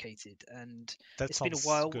complicated. And That it's been a sounds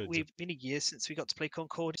while. good. We've been a year since we got to play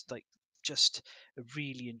Concordia. It's like just a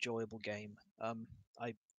really enjoyable game. I'm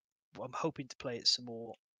hoping to play it some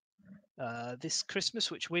more this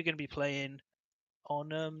Christmas, which we're going to be playing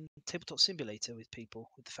on Tabletop Simulator with people,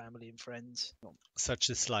 with the family and friends. Such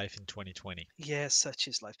is life in 2020. Yeah, such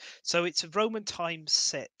is life. So it's a Roman times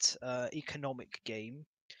set economic game.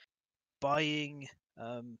 Buying,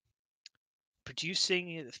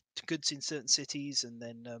 producing goods in certain cities, and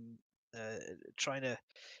then trying to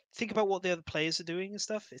think about what the other players are doing and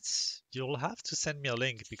stuff. It's You'll have to send me a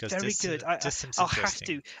link because very this good. this seems I'll have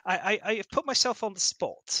interesting. to. I have put myself on the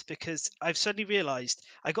spot because I've suddenly realised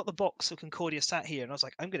I got the box of Concordia sat here, and I was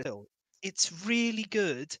like, I'm going to. It's really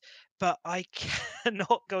good, but I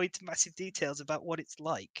cannot go into massive details about what it's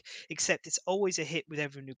like. Except it's always a hit with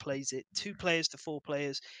everyone who plays it. 2 players to 4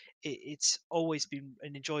 players. It's always been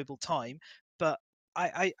an enjoyable time. But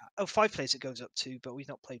 5 players it goes up to, but we've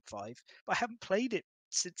not played 5. But I haven't played it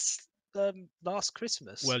since last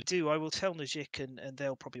Christmas. Well, I will tell Najik, and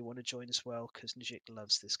they'll probably want to join as well because Najik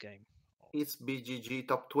loves this game. It's BGG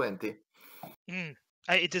top 20.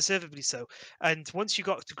 It deservedly so. And once you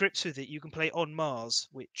got to grips with it, you can play On Mars,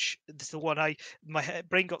 which is the one my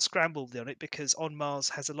brain got scrambled on it because On Mars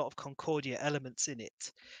has a lot of Concordia elements in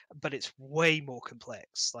it, but it's way more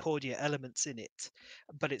complex. Like Concordia elements in it,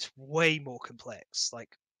 but it's way more complex.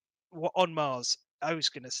 Like what On Mars, I would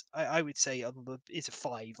say it's a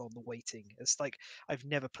 5 on the weighting. It's like I've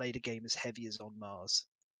never played a game as heavy as On Mars,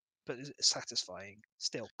 but it's satisfying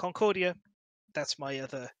still. Concordia, that's my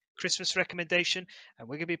other Christmas recommendation, and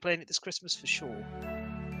we're going to be playing it this Christmas for sure.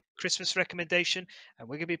 Christmas recommendation, and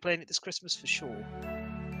we're going to be playing it this Christmas for sure.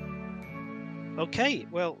 Okay,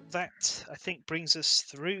 well, that I think brings us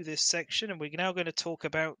through this section, and we're now going to talk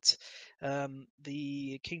about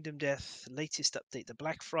the Kingdom Death latest update, the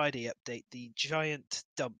Black Friday update, the giant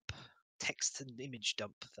dump, text and image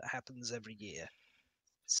dump that happens every year.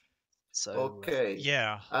 So, Okay.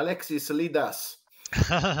 Yeah. Alexis, lead us.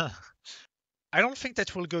 I don't think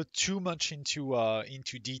that we'll go too much into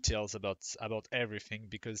details about everything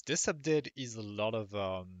because this update is a lot of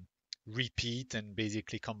repeat and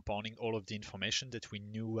basically compounding all of the information that we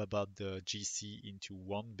knew about the GC into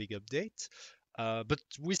one big update, but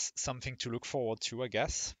with something to look forward to, I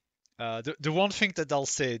guess. The one thing that I'll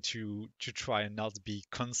say to try and not be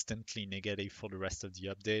constantly negative for the rest of the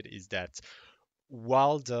update is that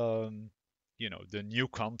while the new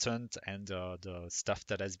content and the stuff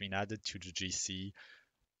that has been added to the GC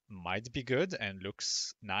might be good and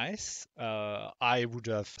looks nice, I would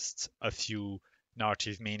have just a few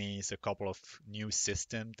narrative minis, a couple of new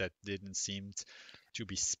systems that didn't seem to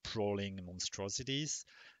be sprawling monstrosities,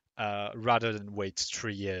 rather than wait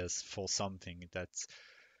 3 years for something that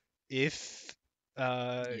if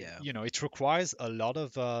it requires a lot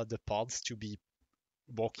of the pods to be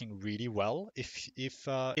working really well. If 2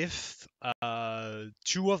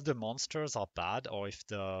 of the monsters are bad, or if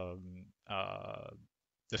the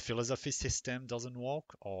philosophy system doesn't work,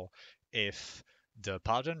 or if the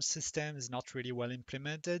pattern system is not really well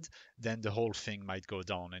implemented, then the whole thing might go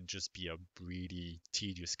down and just be a really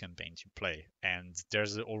tedious campaign to play. And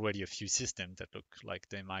there's already a few systems that look like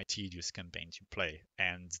they might tedious campaign to play.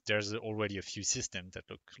 And there's already a few systems that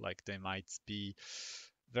look like they might be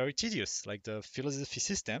very tedious, like the philosophy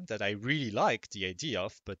system that I really like the idea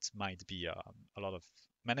of, but might be a lot of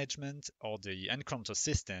management, or the encounter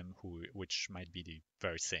system, which might be the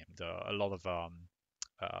very same. A lot of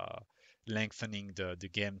lengthening the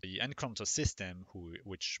game. The encounter system,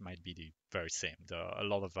 which might be the very same. A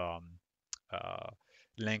lot of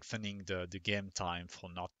lengthening the game time for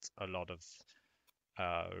not a lot of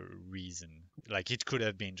reason. Like it could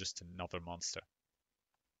have been just another monster.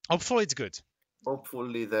 Hopefully it's good.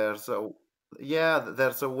 Hopefully there's a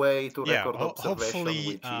way to record observation, hopefully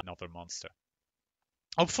which is another monster.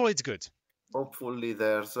 Hopefully it's good. Hopefully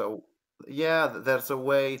there's a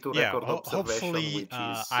way to record observation, hopefully which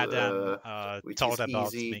is Adam thought about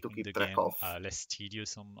easy making to keep the track game of. less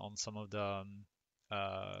tedious on some of the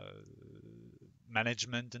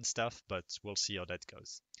management and stuff, but we'll see how that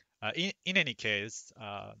goes. In any case,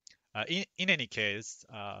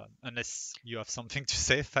 unless you have something to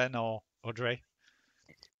say, Fen or Audrey.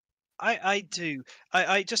 I do.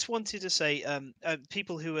 I just wanted to say,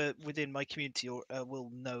 people who are within my community will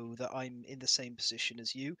know that I'm in the same position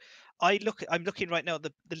as you. I'm looking right now at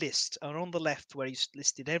the list, and on the left where he's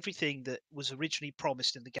listed everything that was originally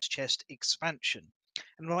promised in the Gas Chest expansion,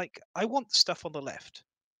 and like I want the stuff on the left.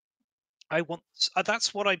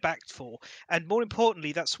 That's what I backed for, and more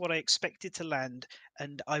importantly, that's what I expected to land.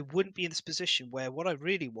 And I wouldn't be in this position where what I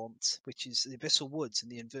really want, which is the Abyssal Woods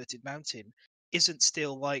and the Inverted Mountain, isn't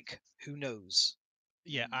still like who knows.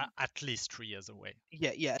 Yeah, at least 3 years away.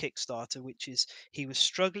 Yeah, Kickstarter, which is he was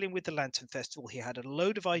struggling with the Lantern Festival. He had a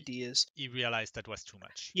load of ideas. He realized that was too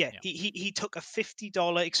much. Yeah. He took a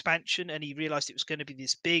 $50 expansion and he realized it was going to be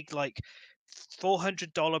this big like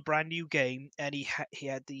 $400 brand new game, and he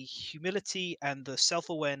had the humility and the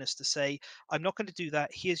self-awareness to say, I'm not going to do that.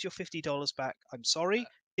 Here's your $50 back. I'm sorry.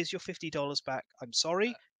 Here's your $50 back. I'm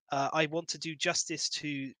sorry. I want to do justice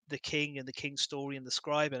to the king and the king's story and the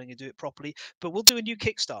scribe, and I'm going to do it properly. But we'll do a new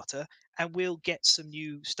Kickstarter and we'll get some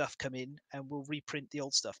new stuff come in and we'll reprint the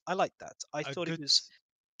old stuff. I like that. I thought it was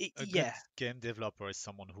good game developer is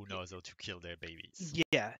someone who knows how to kill their babies.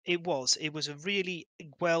 Yeah, it was. It was a really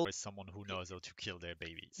well. Is someone who knows how to kill their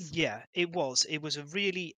babies. Yeah, it was. It was a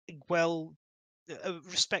really well. I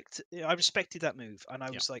respected that move, and I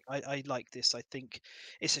was like, I like this. I think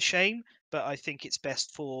it's a shame, but I think it's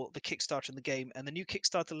best for the Kickstarter and the game. And the new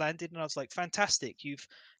Kickstarter landed, and I was like, fantastic! You've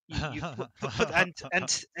put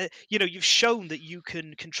and you've shown that you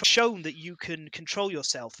can control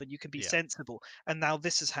yourself and you can be sensible. And now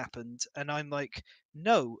this has happened, and I'm like,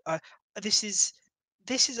 no, this is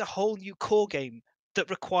a whole new core game that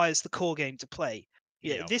requires the core game to play.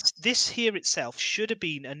 Yeah, this here itself should have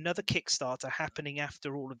been another Kickstarter happening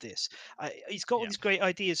after all of this. He's got all these great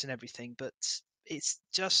ideas and everything, but it's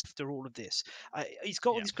just after all of this. He's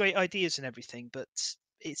got all these great ideas and everything, but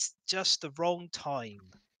it's just the wrong time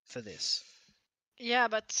for this. Yeah,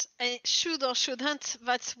 but should or shouldn't,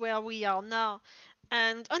 that's where we are now.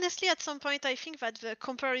 And honestly, at some point, I think that the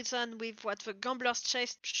comparison with what the Gambler's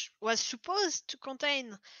Chest was supposed to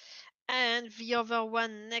contain and the other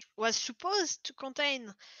one next was supposed to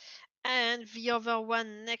contain and the other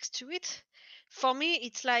one next to it, for me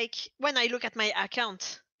it's like when I look at my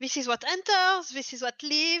account, this is what enters, this is what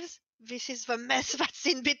leaves, this is the mess that's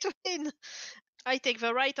in between. I take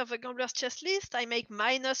the right of the Gambler's Chest list, I make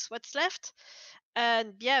minus what's left,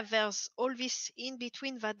 and there's all this in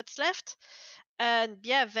between that's left, and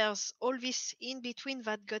there's all this in between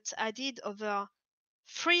that got added over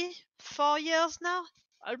 3-4 years now,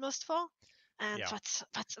 almost 4, and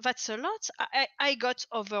that's a lot. I got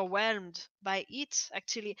overwhelmed by it,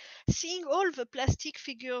 actually, seeing all the plastic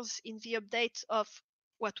figures in the update of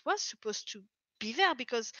what was supposed to be there,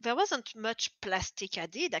 because there wasn't much plastic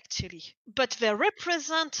added actually, but they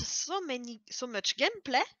represent so much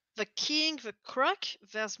gameplay. The king, the croc,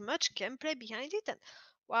 there's much gameplay behind it, and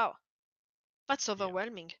wow, that's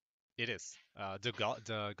overwhelming. It is. The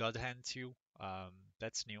God Hand too.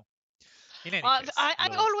 That's new. In any case, I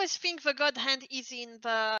always think the God Hand is in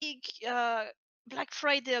the big Black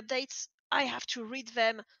Friday updates. I have to read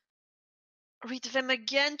them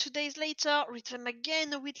again 2 days later, read them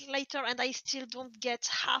again a week later, and I still don't get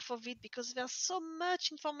half of it because there's so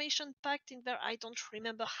much information packed in there. I don't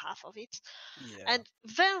remember half of it. Yeah. And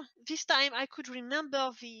then this time I could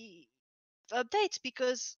remember the updates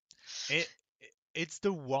because it's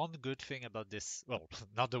the one good thing about this. Well,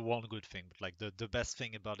 not the one good thing, but like the best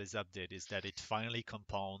thing about this update is that it finally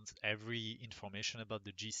compounds every information about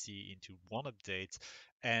the GC into one update.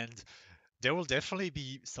 And there will definitely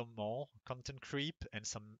be some more content creep and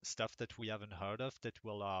some stuff that we haven't heard of that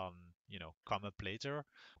will come up later.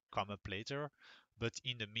 But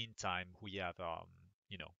in the meantime, we have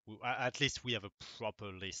at least we have a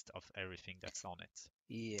proper list of everything that's on it.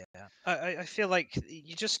 Yeah, I feel like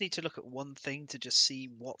you just need to look at one thing to just see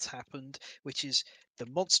what's happened, which is the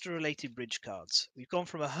monster-related bridge cards. We've gone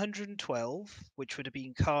from 112, which would have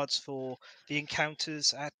been cards for the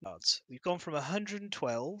encounters at cards. We've gone from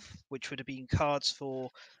 112, which would have been cards for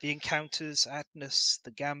the encounters at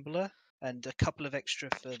the Gambler, and a couple of extra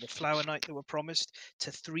for the Flower Knight that were promised,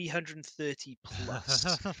 to 330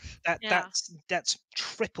 plus. That's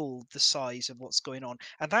triple the size of what's going on,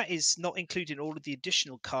 and that is not including all of the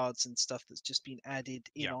additional cards and stuff that's just been added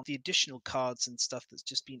in on the additional cards and stuff that's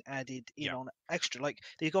just been added in on extra. Like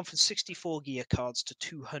they've gone from 64 gear cards to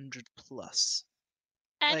 200 plus.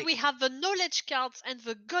 And Like- we have the knowledge cards and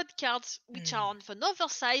the god cards, which are on the other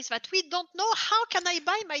side, that we don't know. How can I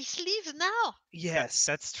buy my sleeves now? Yes,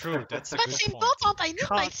 That's true. That's a That's good point. important. I need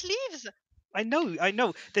my Can't- sleeves. I know. I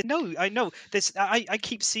know. There's. I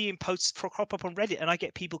keep seeing posts crop up on Reddit, and I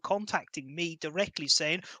get people contacting me directly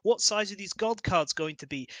saying, "What size are these God cards going to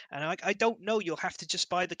be?" And I'm like, I don't know. You'll have to just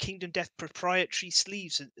buy the Kingdom Death proprietary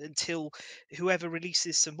sleeves until whoever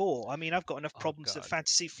releases some more. I mean, I've got enough Oh, problems that God.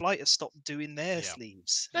 Fantasy Flight has stopped doing their Yeah.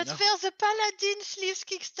 sleeves. But you know? there's a Paladin sleeves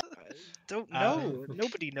Kickstarter. I don't Um, know.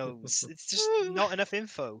 Nobody knows. It's just not enough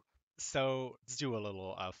info. So let's do a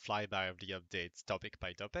little flyby of the updates, topic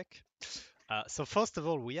by topic. So first of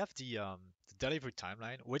all, we have the delivery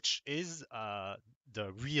timeline, which is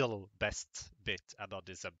the real best bit about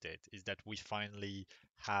this update, is that we finally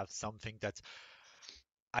have something that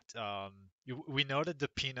we know that the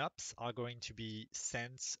pinups are going to be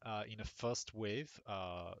sent in a first wave,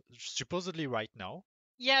 supposedly right now.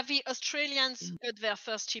 Yeah, the Australians got their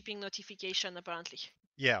first shipping notification apparently.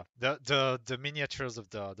 Yeah, the miniatures of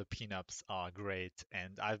the pinups are great,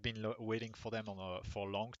 and I've been waiting for them for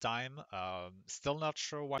a long time. Still not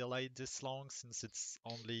sure why they delayed this long, since it's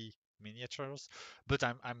only miniatures, but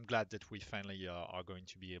I'm glad that we finally are going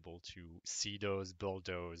to be able to see those, build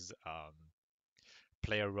those,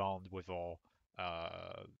 play around with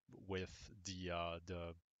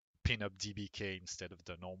the pinup DBK instead of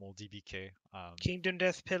the normal DBK. Kingdom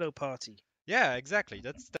Death Pillow Party. Yeah, exactly.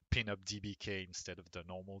 That's the pinup DBK instead of the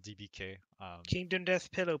normal DBK. Kingdom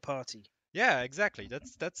Death Pillow Party. Yeah, exactly.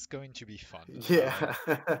 That's going to be fun. Yeah.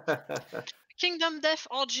 Kingdom Death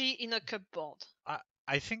Orgy in a cupboard.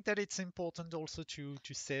 I think that it's important also to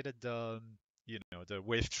say that the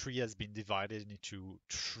wave 3 has been divided into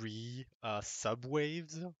three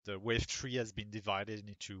subwaves. The wave 3 has been divided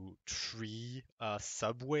into three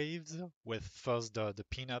subwaves, with first the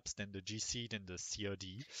pinups, then the GC, then the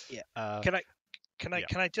COD. Yeah. Can yeah.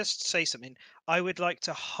 I just say something? I would like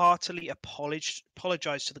to heartily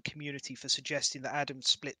apologize to the community for suggesting that Adam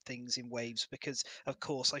split things in waves, because of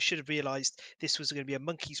course I should have realized this was going to be a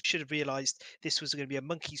monkey's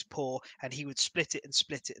paw, and he would split it and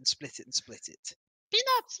split it and split it and split it.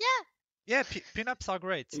 Peanuts, yeah. Yeah, pinups are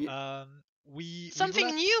great.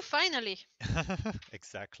 Something new finally.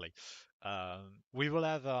 Exactly. We will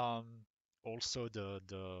have also the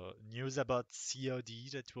news about COD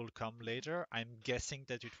that will come later. I'm guessing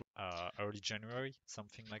that it will early January,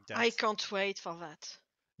 something like that. I can't wait for that.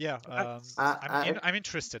 Yeah, I- I'm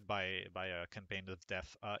interested by a campaign of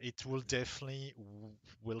death. It will definitely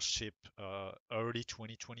will ship early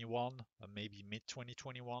 2021, maybe mid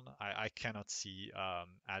 2021. I cannot see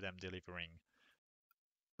Adam delivering.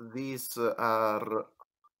 These are,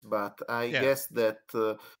 but I Yeah. guess that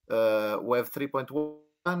Web 3.1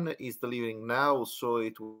 is delivering now, so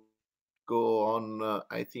it will go on,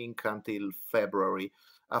 I think, until February.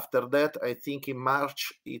 After that, I think in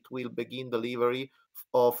March it will begin delivery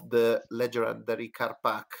of the legendary car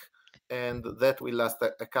pack, and that will last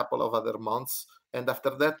a couple of other months. And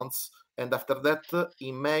after that,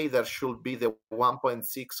 in May there should be the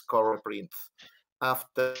 1.6 core print.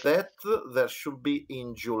 After that, there should be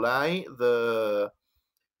in July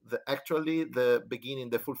actually the beginning,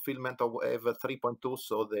 the fulfillment of Wave 3.2,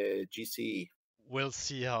 so the GCE. We'll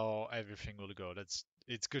see how everything will go. It's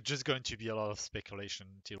just going to be a lot of speculation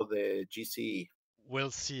till the GCE.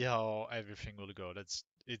 We'll see how everything will go.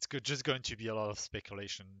 Just going to be a lot of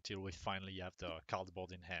speculation until we finally have the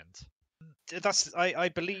cardboard in hand. I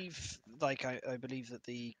believe I believe that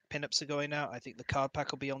the pinups are going out. I think the card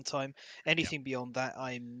pack will be on time. Anything beyond that,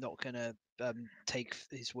 I'm not gonna take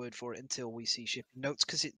his word for it until we see shipping notes,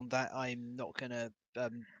 because it's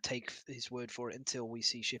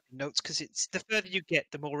the further you get,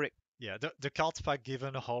 the more it. Yeah, the card pack,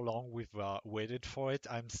 given how long we've waited for it,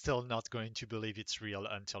 I'm still not going to believe it's real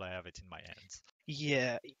until I have it in my hands.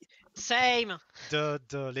 Yeah. Same. The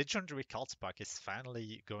legendary card pack is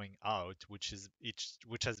finally going out, which has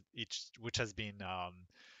been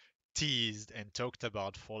teased and talked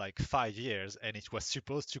about for like 5 years, and it was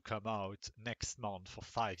supposed to come out next month for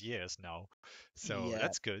 5 years now. So Yeah.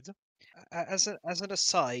 that's good. As an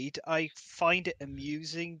aside, I find it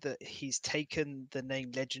amusing that he's taken the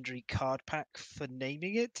name Legendary Card Pack for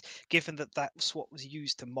naming it, given that that's what was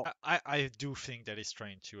used to mock. I do think that he's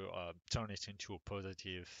trying to turn it into a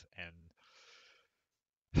positive, and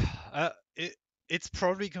it's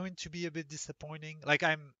probably going to be a bit disappointing. Like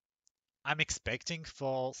I'm expecting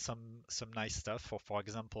for some nice stuff. For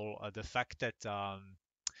example, the fact that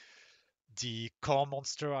the core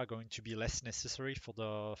monster are going to be less necessary with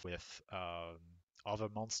other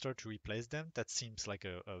monster to replace them. That seems like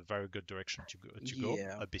a very good direction to go.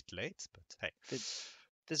 Yeah. A bit late, but hey.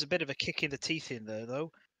 There's a bit of a kick in the teeth in there,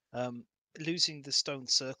 though. Losing the stone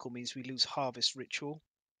circle means we lose Harvest Ritual,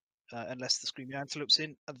 unless the Screaming Antelope's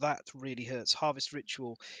in. That really hurts. Harvest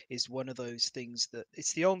Ritual is one of those things that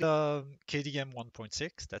it's the only. KDM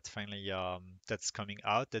 1.6 that's finally that's coming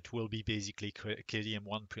out. That will be basically KDM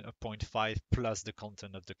 1.5 plus the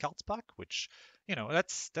content of the cards pack, which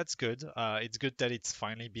that's good. It's good that it's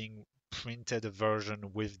finally being printed a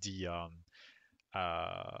version with the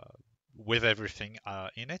with everything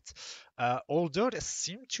in it. Although there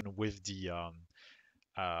seem to with the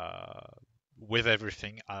with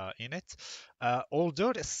everything in it.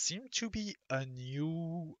 Although there seem to be a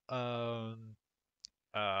new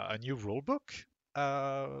rulebook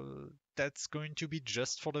that's going to be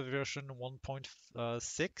just for the version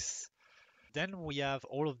 1.6. Then we have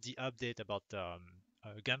all of the update about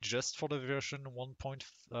just for the version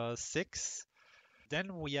 1.6.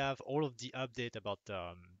 Then we have all of the update about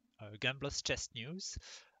Gambler's Chest news.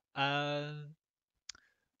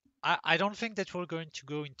 I don't think that we're going to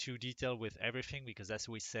go into detail with everything because, as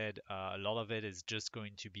we said, a lot of it is just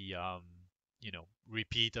going to be,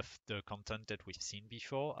 repeat of the content that we've seen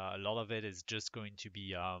before. A lot of it is just going to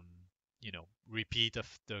be, repeat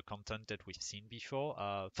of the content that we've seen before.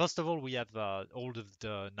 First of all, we have all of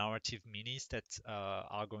the narrative minis that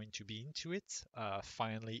are going to be into it,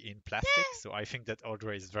 finally in plastic. So I think that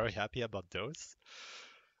Audrey is very happy about those.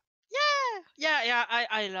 Yeah.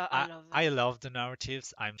 I love them. I love the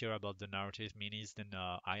narratives. I'm sure about the narrative minis than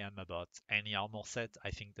I am about any armor set.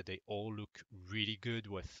 I think that they all look really good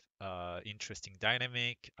with interesting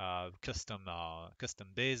dynamic, custom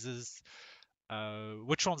bases.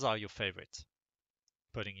 Which ones are your favorite?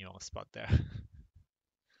 Putting you on the spot there.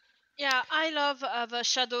 Yeah, I love the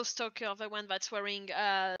Shadow Stalker, the one that's wearing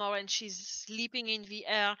armor and she's leaping in the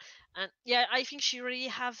air. And yeah, I think she really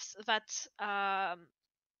has that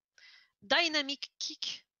dynamic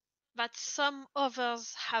kick that some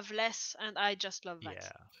others have less, and I just love that.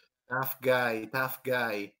 Yeah. Tough guy,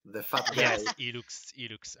 the fat guy. Yes, he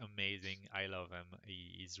looks amazing. I love him.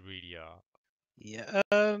 He's really Yeah.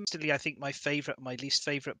 Still, I think my least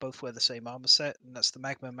favorite, both wear the same armor set, and that's the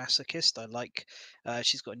Magma Masochist. I like.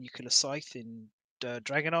 She's got a nuclear scythe in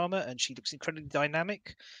dragon armor, and she looks incredibly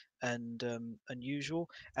dynamic and unusual.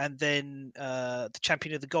 And then the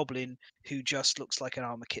Champion of the Goblin, who just looks like an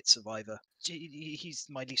armor kit survivor. He's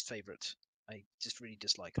my least favorite. I just really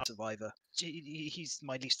dislike survivor. He's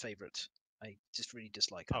my least favorite. I just really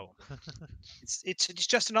dislike that oh. one. It's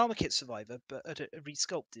just an armor kit survivor, but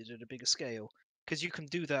resculpted at a bigger scale. Because you can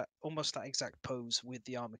do that almost that exact pose with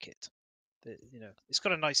the armor kit. It's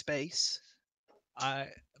got a nice base.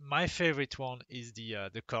 My favorite one is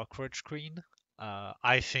the Cockroach Queen.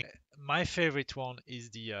 I think my favorite one is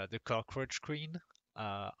the Cockroach Queen.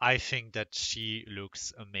 I think that she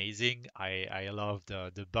looks amazing. I love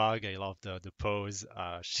the bug. I love the pose.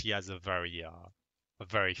 She has a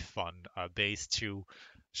very fun base too.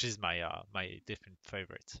 She's my different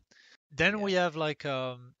favorite. Then we have like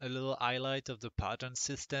a little highlight of the pattern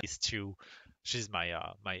system. Is too. She's my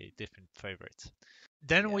different favorite.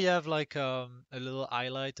 Then we have like a little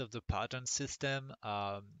highlight of the pattern system.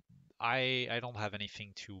 I don't have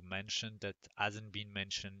anything to mention that hasn't been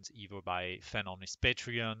mentioned either by Fen on his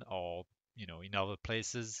Patreon or in other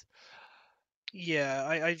places. Yeah,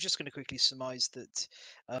 I'm just going to quickly surmise that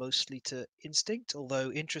mostly to instinct, although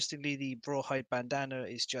interestingly, the Rawhide bandana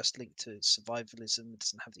is just linked to survivalism. It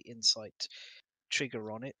doesn't have the insight trigger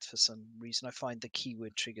on it for some reason. I find the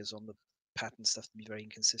keyword triggers on the pattern stuff to be very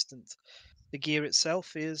inconsistent. The gear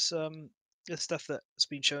itself is the stuff that's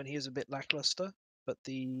been shown here is a bit lackluster, but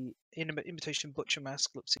the imitation butcher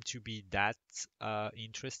mask looks to be that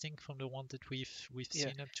interesting from the one that we've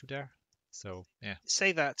seen up to there. So yeah.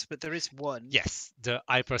 Say that, but there is one. Yes, the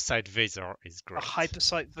Hypersight Visor is great. A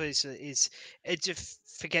Hypersight Visor is. Just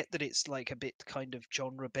forget that it's like a bit kind of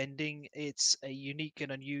genre bending. It's a unique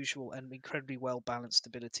and unusual and incredibly well balanced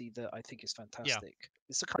ability that I think is fantastic. Yeah.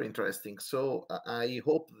 It's Very interesting. So I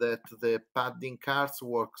hope that the padding cards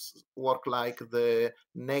work like the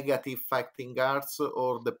negative fighting cards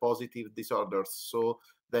or the positive disorders. So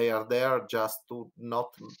they are there just to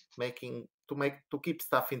not to keep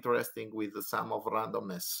stuff interesting with some of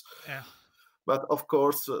randomness. Yeah. But of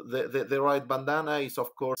course, the right bandana is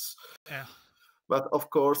of course. Yeah. But of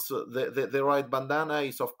course, the right bandana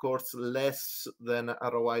is of course less than a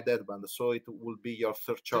Rawhide headband, so it will be your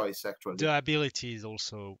third choice actually. The ability is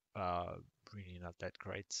also really not that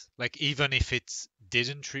great. Like even if it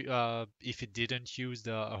didn't use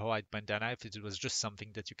the Rawhide bandana, if it was just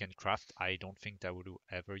something that you can craft, I don't think that would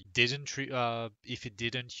ever if it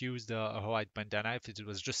didn't use the Rawhide bandana, if it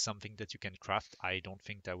was just something that you can craft, I don't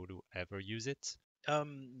think that would ever use it.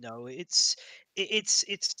 No, it's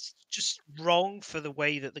just wrong for the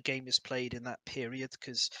way that the game is played in that period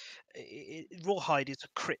because Rawhide is a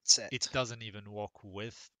crit set. It doesn't even work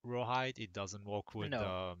with Rawhide. It doesn't work with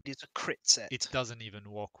No, it's a crit set. It doesn't even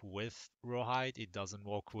work with Rawhide. It doesn't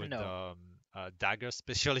work with No. Dagger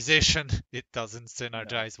specialization. It doesn't No.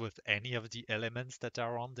 synergize with any of the elements that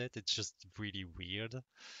are on it. It's just really weird.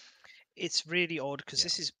 It's really odd because Yeah.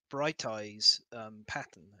 this is Bright Eye's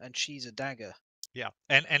pattern, and she's a dagger. Yeah,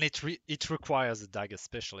 and it requires a dagger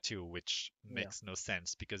special too, which Yeah. makes no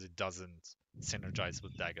sense because it doesn't synergize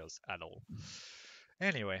with daggers at all.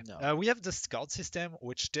 Anyway, No. we have the scout system,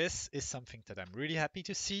 which this is something that I'm really happy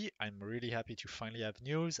to see. I'm really happy to finally have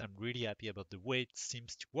news. I'm really happy about the way it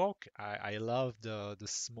seems to work. I love the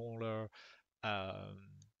smaller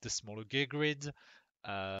gear grid.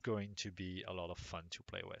 Going to be a lot of fun to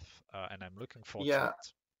play with, and I'm looking forward to Yeah.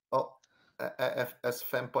 it. Oh, as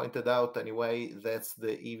Fan pointed out, anyway, that's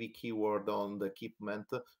the EV keyword on the equipment,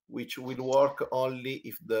 which will work only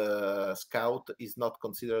if the scout is not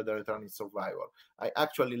considered a returning survivor. I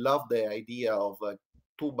actually love the idea of a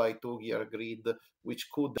 2x2 gear grid, which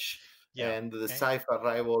could. Yeah, and the Cypher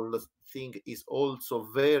rival thing is also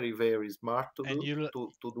very, very smart to and do,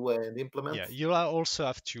 to do and implement. Yeah, you'll also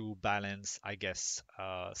have to balance, I guess,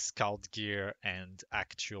 scout gear and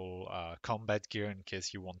actual combat gear in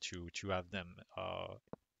case you want to have them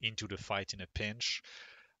into the fight in a pinch.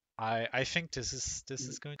 I think this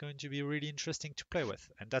is going to be really interesting to play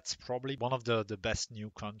with, and that's probably one of the best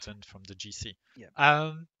new content from the GC.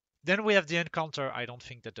 Yeah. Then we have the encounter. I don't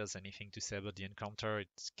think that there's anything to say about the encounter.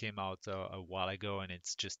 It came out a while ago, and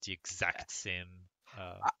it's just the exact same.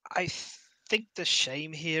 I think the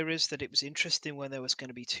shame here is that it was interesting when there was going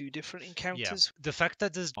to be two different encounters. The fact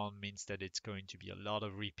that this one means that it's going to be a lot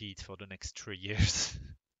of repeat for the next 3 years.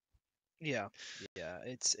 Yeah,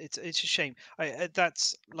 it's a shame.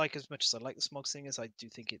 That's like, as much as I like the Smog Singers, I do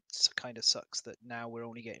think it kind of sucks that now we're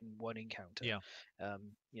only getting one encounter. Yeah.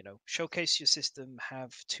 Showcase your system,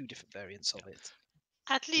 have two different variants of it.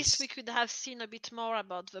 At least we could have seen a bit more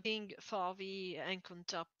about the ping for the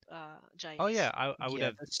encounter giants. Oh yeah, I would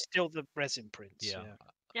have still the resin prints.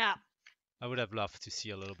 Yeah. I would have loved to see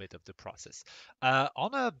a little bit of the process.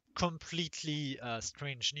 On a completely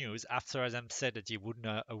strange news, after Adam said that he would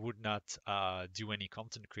not do any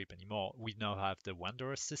content creep anymore, we now have the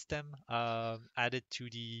Wanderer system added to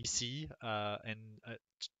the PC, and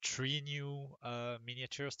 3 new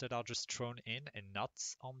miniatures that are just thrown in and not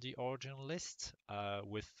on the original list,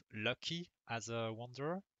 with Lucky as a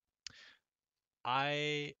Wanderer.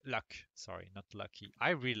 Not Lucky. I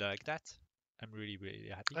really like that. I'm really, really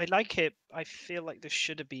happy. I like it. I feel like there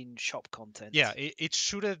should have been shop content. Yeah, it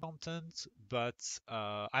should have content, but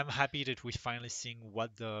I'm happy that we're finally seeing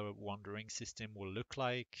what the wandering system will look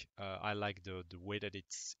like. I like the way that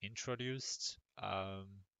it's introduced.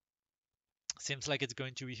 Seems like it's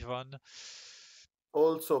going to be fun.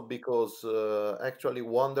 Also because actually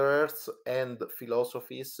Wanderers and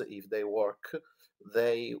philosophies, if they work,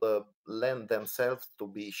 they lend themselves to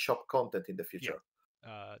be shop content in the future.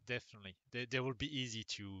 Yeah, definitely. They will be easy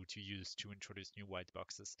to use to introduce new white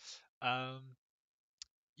boxes.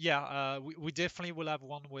 We definitely will have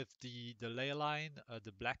one with the ley line,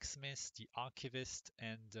 the blacksmith, the archivist,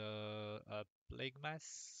 and plague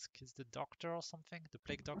mask is the doctor or something. The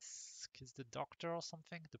plague doctor is the doctor or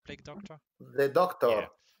something. The plague doctor. The doctor,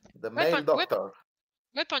 the male doctor.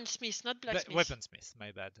 Weaponsmith, not blacksmith. Weaponsmith,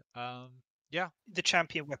 my bad. Yeah. The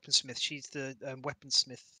champion weaponsmith. She's the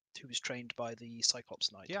weaponsmith who was trained by the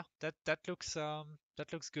Cyclops Knight. Yeah, that looks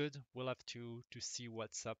good. We'll have to see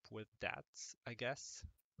what's up with that, I guess.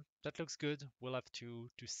 That looks good. We'll have to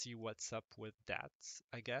see what's up with that,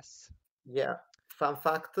 I guess. Yeah. Fun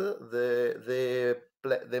fact: the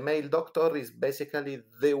male doctor is basically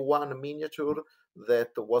the one miniature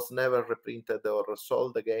that was never reprinted or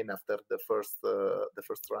sold again after the first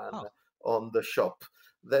run on the shop.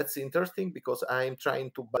 That's interesting because I'm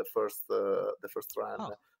trying to buy the first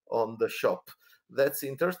run on the shop. That's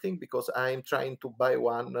interesting because I'm trying to buy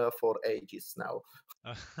one for ages now.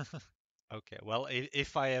 Okay, well,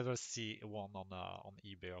 if I ever see one on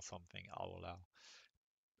eBay or something, I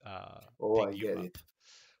will I get it.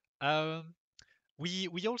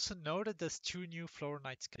 We also know that there's 2 new Flower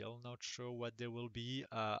Knights. Still not sure what they will be.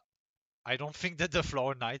 I don't think that the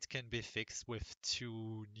Flower Knight can be fixed with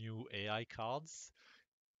 2 new AI cards.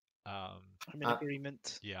 I'm in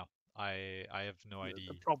agreement. Yeah, I have no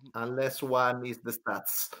idea. Problem. Unless one is the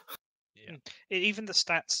stats. Yeah. Even the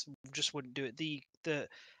stats just wouldn't do it.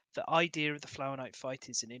 The idea of the Flower Knight fight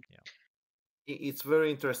is It's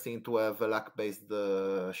very interesting to have a luck-based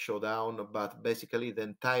showdown, but basically the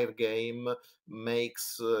entire game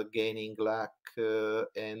makes gaining luck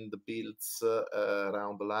and builds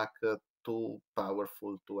around luck too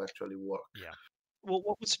powerful to actually work. Yeah. Well,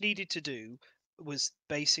 what was needed to do was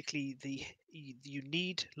basically you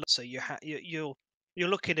need so you're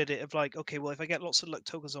looking at it of like, okay, well, if I get lots of luck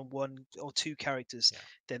tokens on one or two characters, Yeah.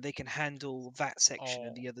 then they can handle that section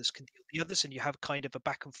and the others can deal the others, and you have kind of a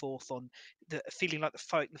back and forth on the feeling like the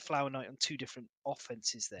fight and the Flower Knight on two different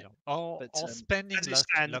offenses then. Yeah. Or But spending as it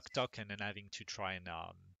stands, luck token and having to try and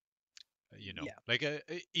yeah, like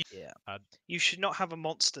yeah. You should not have a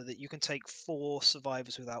monster that you can take 4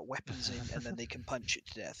 survivors without weapons in, and then they can punch it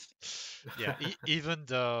to death. yeah, even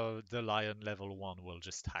the lion level 1 will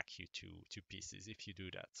just hack you to pieces if you do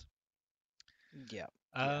that. Yeah.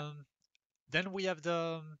 Then we have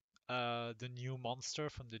the new monster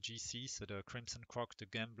from the GC, so the Crimson Croc, the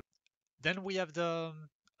Gambler. Then we have the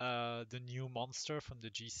new monster from the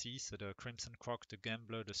GC, so the Crimson Croc, the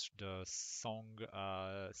Gambler, the Song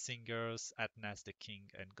Singers, Atnas, the King,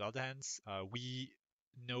 and Godhands. We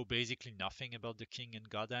know basically nothing about the King and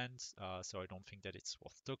Godhands, so I don't think that it's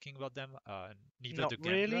worth talking about them. Neither Not the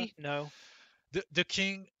Gambler. really, no. The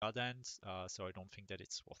King, Godhands, so I don't think that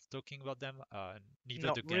it's worth talking about them. Neither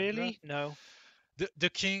Not the Gambler. really, no. The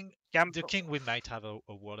King, the King, we might have a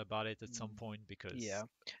word about it at some point because yeah,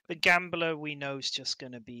 the Gambler we know is just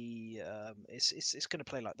going to be it's going to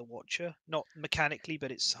play like the Watcher, not mechanically,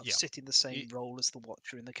 but it's sitting the same role as the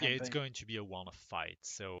Watcher in the campaign. Yeah, it's going to be a one-off fight.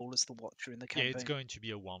 So role as the Watcher in the campaign. Yeah, it's going to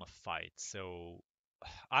be a one-off fight. So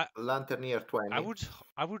Lanternier 20.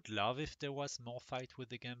 I would love if there was more fight with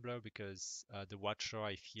the Gambler because the Watcher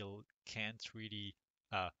I feel can't really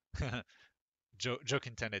joke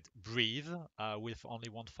intended breathe with only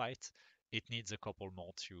one fight. It needs a couple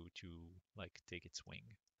more to like take its wing.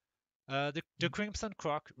 The Crimson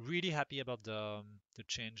Croc, really happy about the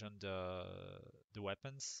change on the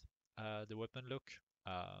weapons, the weapon look.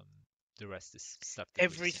 The rest is stuff.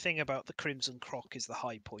 Everything about the Crimson Croc is the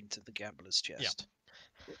high point of the Gambler's chest.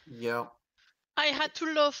 Yeah. I had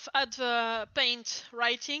to laugh at the paint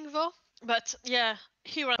writing though, but yeah,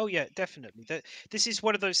 here. Oh yeah, definitely. This is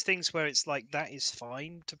one of those things where it's like that is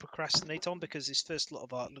fine to procrastinate on because this first lot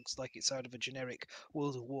of art looks like it's out of a generic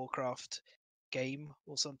World of Warcraft game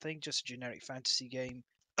or something, just a generic fantasy game.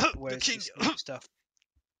 Whereas this new stuff,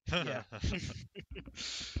 yeah,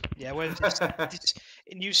 yeah. Whereas this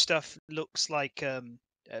new stuff looks like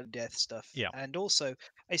death stuff. Yeah, and also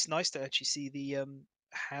it's nice to actually see the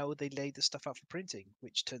how they laid the stuff out for printing,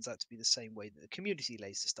 which turns out to be the same way that the community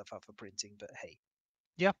lays the stuff out for printing. But hey.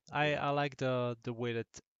 Yeah, I like the way that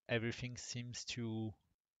everything seems to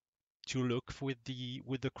look with the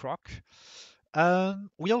Croc.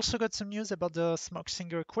 We also got some news about the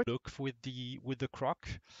Smokesinger equipment. Look with the Croc.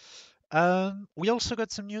 We also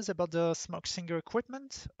got some news about the Smokesinger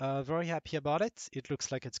equipment. Very happy about it. It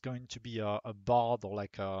looks like it's going to be a bard or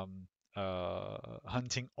like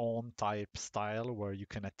hunting on type style where you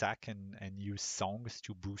can attack and use songs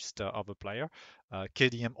to boost other player.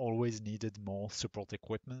 KDM always needed more support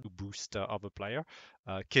equipment to boost other player.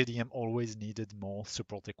 KDM always needed more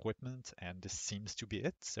support equipment, and this seems to be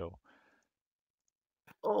it. So.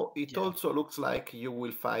 Oh, it also looks like you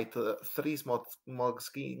will fight 3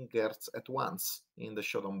 Smokesingers at once in the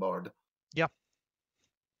showdown board. Yeah.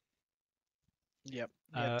 Yep.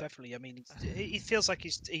 Yeah, definitely. I mean, it feels like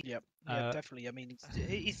he's. Definitely. I mean,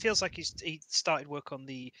 it feels like he started work on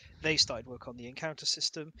the. They started work on the encounter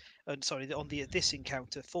system, and sorry, on this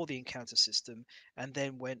encounter for the encounter system, and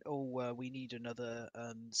then went, oh, we need another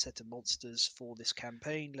set of monsters for this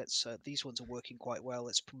campaign. Let's. These ones are working quite well.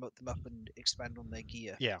 Let's promote them up and expand on their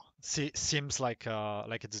gear. Yeah. Seems like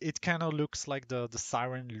it kind of looks like the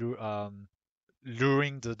siren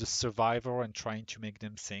luring the survivor and trying to make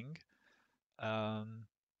them sing.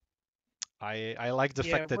 I like the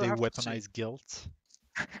fact that they weaponize guilt.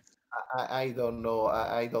 I don't know.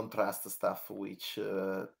 I don't trust stuff which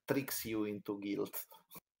tricks you into guilt.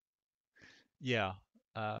 Yeah.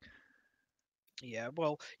 Yeah.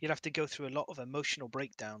 Well, you'll have to go through a lot of emotional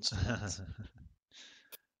breakdowns.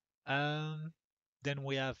 Then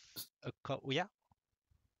we have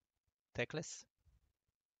Teclis.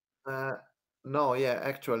 No, yeah,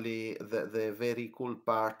 actually, the very cool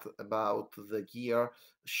part about the gear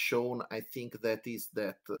shown, I think that is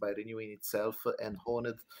that by renewing itself and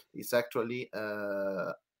Honed is actually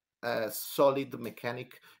a solid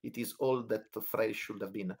mechanic. It is all that Frey should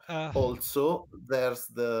have been. Also, there's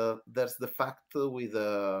the fact with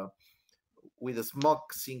the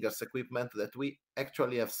Smokesingers equipment that we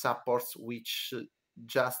actually have supports which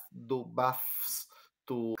just do buffs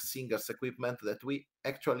to Singer's equipment that we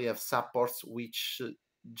actually have supports which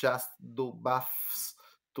just do buffs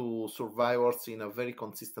to survivors in a very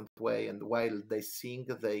consistent way, and while they sing,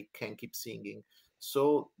 they can keep singing.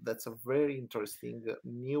 So that's a very interesting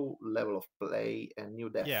new level of play and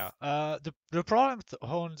new depth. Yeah. The problem with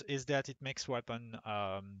Honed is that it makes weapon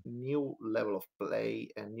New level of play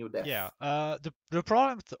and new depth. Yeah. The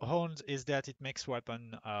problem with Honed is that it makes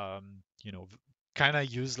weapon you know, kind of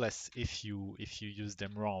useless if you use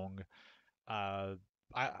them wrong.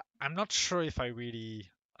 I'm not sure if I really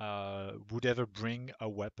would ever bring a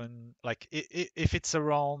weapon like if it's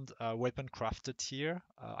around weapon crafted tier,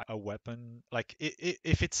 a weapon like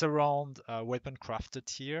if it's around weapon crafted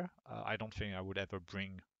tier, I don't think I would ever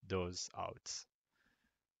bring those out.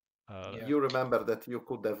 Yeah. You remember that you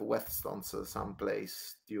could have whetstones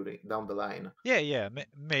someplace down the line. Yeah,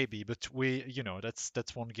 maybe, but you know,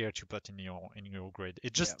 that's one gear to put in your grid.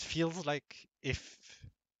 It just feels like if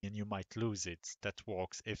and you might lose it, that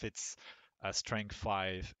works. If it's a strength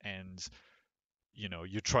 5 and you know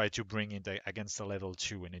you try to bring it against a level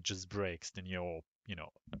 2 and it just breaks, then you're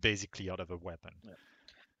basically out of a weapon. Yeah.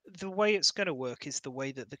 The way it's going to work is the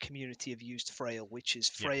way that the community have used Frail, which is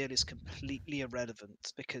Frail is completely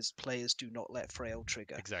irrelevant because players do not let Frail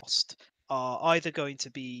trigger. Exactly. Are either going to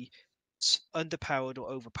be underpowered or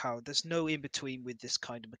overpowered. There's no in between with this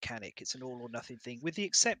kind of mechanic. It's an all or nothing thing, with the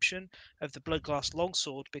exception of the Bloodglass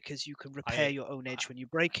Longsword, because you can repair your own edge when you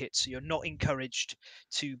break it. So you're not encouraged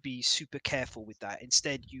to be super careful with that.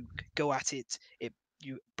 Instead, you go at it,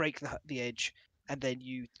 you break the edge, and then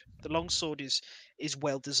the longsword is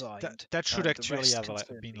well designed. That should actually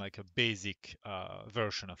have been like a basic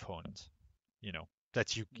version of Honed, you know,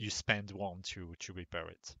 that you spend 1 to repair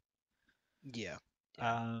it. Yeah.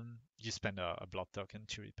 You spend a blood token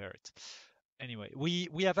to repair it. Anyway,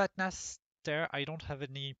 we have Atnas there. I don't have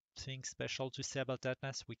anything special to say about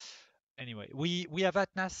Atnas. We have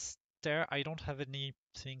Atnas there. I don't have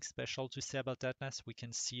anything special to say about Atnas. We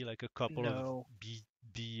can see like a couple of B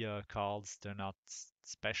cards. They're not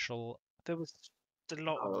special. There was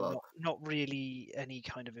not really any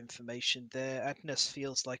kind of information there. Atnas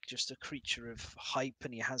feels like just a creature of hype,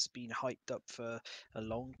 and he has been hyped up for a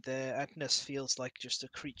long. Atnas feels like just a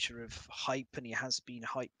creature of hype, and he has been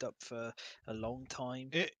hyped up for a long time.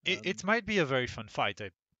 It might be a very fun fight.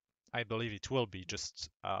 I believe it will be. Just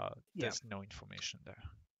there's no information there.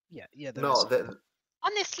 Yeah.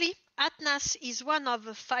 Honestly, Atnas is one of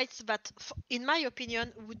the fights that, in my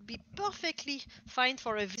opinion, would be perfectly fine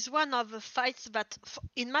for a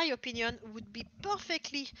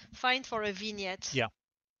vignette. Yeah.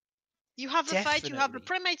 You have a fight, you have the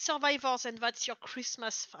Primate Survivors, and that's your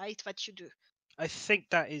Christmas fight that you do. I think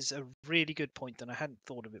that is a really good point, and I hadn't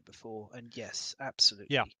thought of it before. And yes,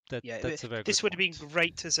 absolutely. Yeah, that's a very good This would have point. been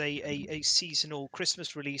great as a seasonal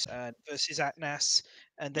Christmas release versus Atnas,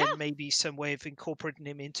 and then maybe some way of incorporating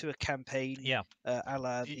him into a campaign. Yeah, a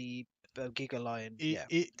la the Giga Lion.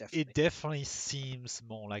 It definitely seems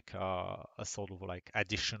more like a sort of like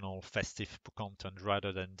additional festive content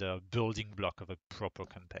rather than the building block of a proper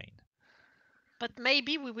campaign. But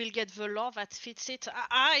maybe we will get the lore that fits it.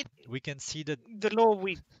 We can see that the lore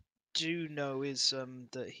we do know is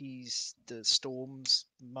that he's the Storm's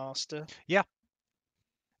master. Yeah.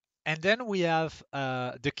 And then we have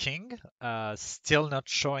the King, still not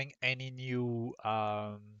showing any new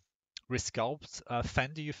resculpt.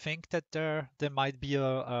 Fen, do you think that there might be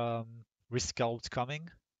a resculpt coming?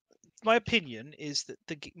 My opinion is that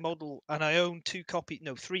the model, and I own 3 copies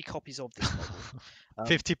of this model.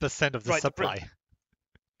 50% of the supply.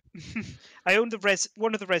 I own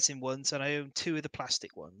one of the resin ones, and I own 2 of the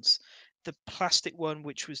plastic ones. The plastic one,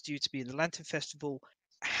 which was due to be in the Lantern Festival,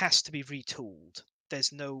 has to be retooled.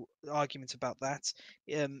 There's no argument about that.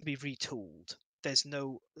 Be retooled. There's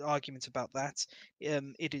no argument about that.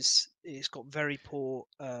 It's got very poor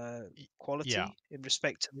quality in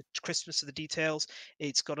respect to the crispness of the details.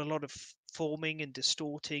 It's got a lot of forming and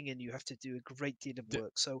distorting, and you have to do a great deal of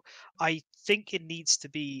work. So I think it needs to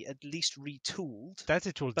be at least retooled. That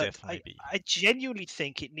it will definitely be. I genuinely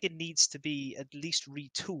think it needs to be at least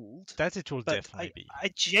retooled. That it will definitely be. I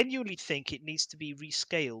genuinely think it needs to be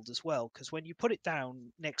rescaled as well, because when you put it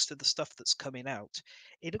down next to the stuff that's coming out,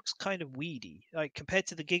 it looks kind of weedy. Like compared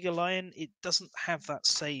to the Giga Lion, it doesn't have that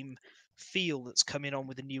same feel that's coming on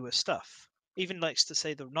with the newer stuff. Even likes to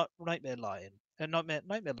say the Nightmare Lion and Nightmare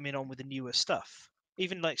coming on with the newer stuff.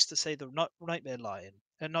 Even likes to say the Nightmare Lion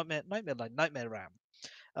and Nightmare Lion, Nightmare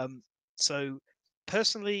Ram. So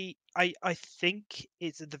personally, I think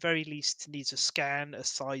it at the very least needs a scan, a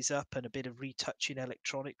size up, and a bit of retouching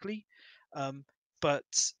electronically.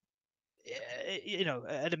 But you know,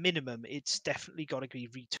 at a minimum, it's definitely got to be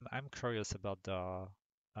retooled. I'm curious about the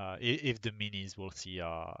if the minis will see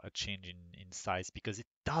a change in size, because it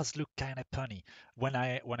does look kind of punny. When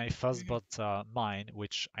I first Mhm. bought mine,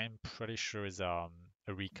 which I'm pretty sure is a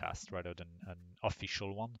recast rather than an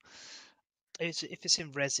official one. If it's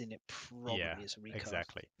in resin, it Yeah, probably is a recast.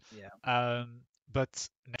 exactly. Yeah. But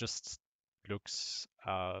just looks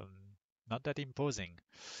not that imposing.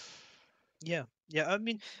 Yeah, yeah. I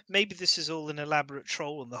mean, maybe this is all an elaborate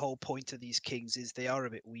troll, and the whole point of these kings is they are a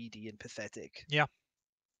bit weedy and pathetic. Yeah,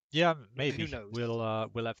 Who maybe knows?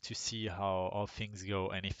 we'll have to see how things go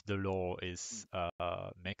and if the lore is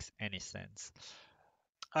makes any sense.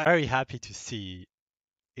 I, Very happy to see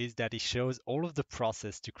is that it shows all of the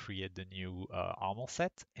process to create the new armor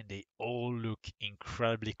set, and they all look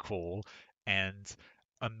incredibly cool and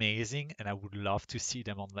amazing, and I would love to see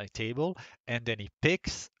them on my table. And then he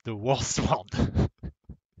picks the worst one.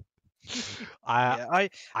 I yeah,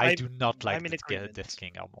 I do not I'm like in the agreement. Death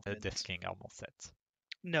King armor set.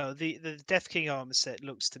 No, the Death King armor set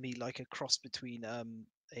looks to me like a cross between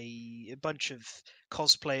a bunch of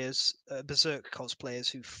cosplayers, Berserk cosplayers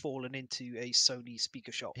who've fallen into a Sony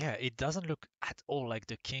speaker shop. Yeah, it doesn't look at all like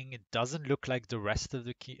the king. It doesn't look like the rest of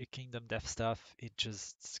the Kingdom Death stuff. It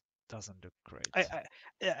just doesn't look great. I,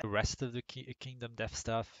 The rest of the Kingdom Death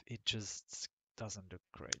stuff, it just doesn't look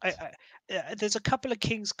great. there's a couple of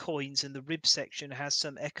King's coins, and the rib section has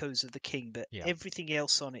some echoes of the King, but Yeah. everything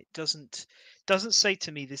else on it doesn't say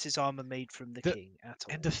to me this is armor made from the King at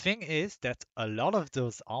all. And the thing is that a lot of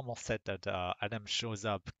those armor set that Adam shows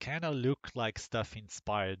up kind of look like stuff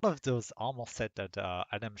inspired. All of those armor set that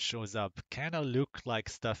Adam shows up kind of look like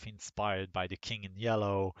stuff inspired by the King in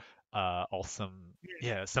Yellow, or some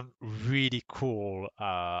really cool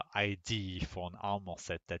ID for an armor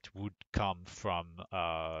set that would come from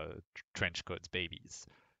Trenchcoat's babies.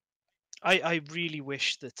 I really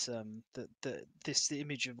wish that that this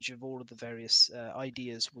image of all of the various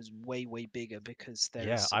ideas was way bigger, because there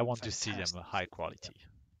is I some want to see them fantastic high stuff in quality.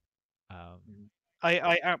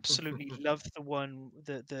 I absolutely love the one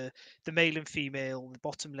the male and female. The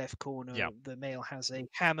bottom left corner, Yeah. the male has a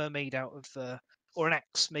hammer made out of or an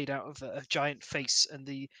axe made out of a giant face, and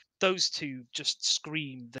those two just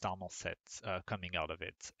scream the armor sets coming out of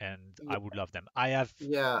it, and I would love them. I have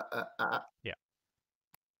Yeah, yeah.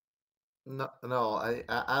 No,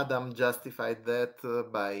 Adam justified that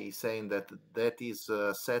by saying that that is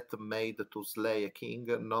a set made to slay a king,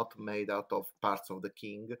 not made out of parts of the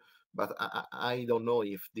king. But I don't know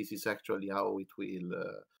if this is actually how it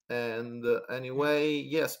will. And anyway,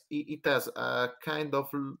 yes, it has a kind of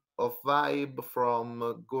vibe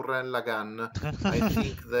from Gurren Lagann. I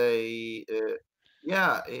think they.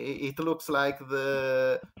 Yeah, it looks like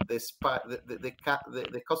the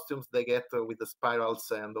costumes they get with the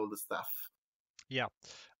spirals and all the stuff. Yeah,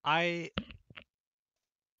 I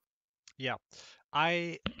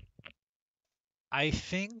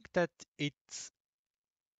think that it's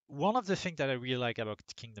one of the things that I really like about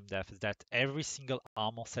Kingdom Death is that every single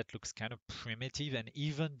armor set looks kind of primitive, and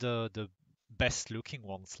even the best looking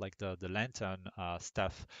ones, like the lantern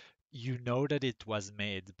stuff, you know that it was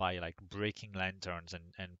made by like breaking lanterns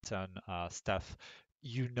and turn stuff.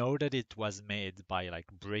 You know that it was made by like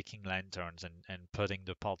breaking lanterns and putting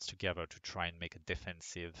the parts together to try and make a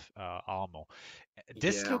defensive armor.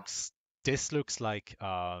 This Yeah. looks like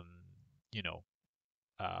you know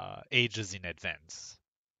ages in advance.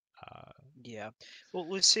 yeah. Well,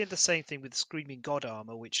 we're seeing the same thing with Screaming God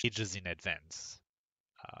armor, which Ages in advance.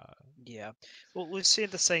 yeah. Well, we're seeing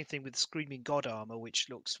the same thing with Screaming God armor, which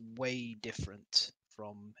looks way different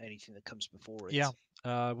from anything that comes before it. Yeah,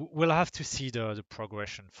 we'll have to see the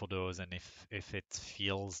progression for those, and if it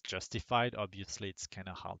feels justified. Obviously, it's kind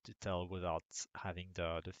of hard to tell without having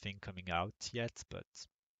the thing coming out yet, but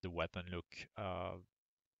the weapon look,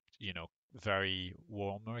 very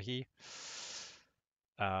warmer here.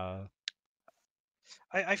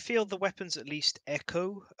 I feel the weapons at least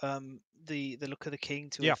echo the look of the king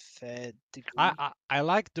to Yeah. a fair degree. I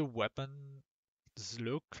like the weapons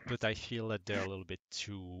look, but I feel that they're a little bit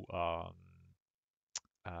too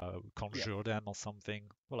conjure them or something.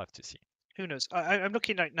 We'll have to see. Who knows? I'm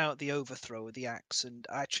looking right now at the overthrow of the axe, and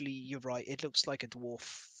actually, you're right. It looks like a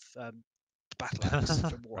dwarf battle axe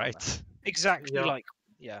from Warhammer. Right. Exactly Yeah. like.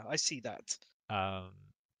 Yeah, I see that.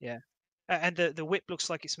 Yeah. And the whip looks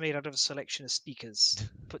like it's made out of a selection of speakers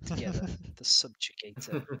put together. The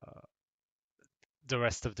subjugator. The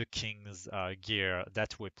rest of the king's gear,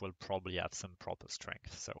 that whip will probably have some proper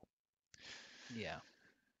strength. So Yeah.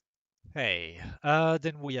 hey,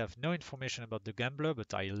 then we have no information about the gambler,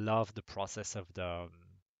 but I love the process of the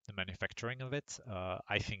the manufacturing of it.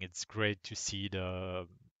 I think it's great to see the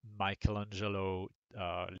Michelangelo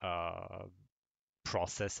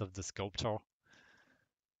process of the sculptor.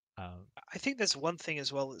 I think there's one thing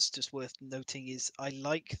as well that's just worth noting is I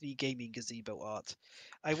like the gaming gazebo art.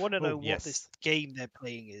 I want to know what this game they're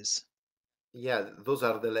playing is. Yeah, those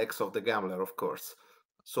are the legs of the gambler, of course.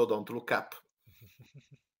 So don't look up.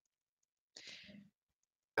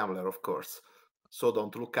 Gambler, of course. So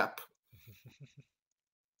don't look up.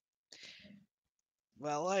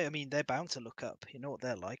 Well, I mean, they're bound to look up. You know what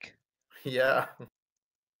they're like. Yeah.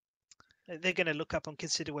 They're going to look up and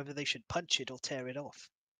consider whether they should punch it or tear it off.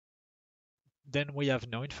 Then we have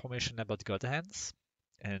no information about God Hands,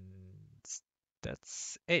 and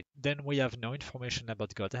that's it. Then we have no information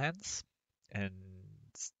about God Hands, and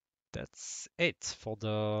that's it for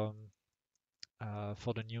the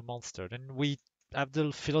new monster. Then we have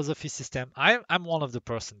the philosophy system. I'm one of the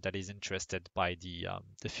person that is interested by the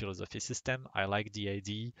philosophy system. I like the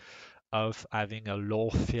idea of having a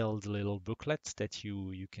lore-filled little booklet that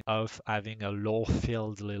you can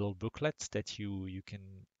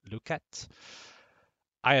look at.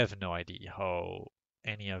 I have no idea how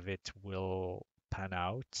any of it will pan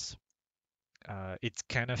out. It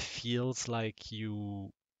kind of feels like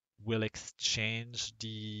you will exchange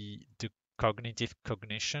the cognitive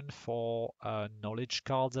cognition for knowledge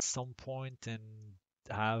cards at some point and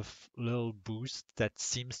have little boost that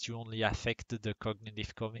seems to only affect the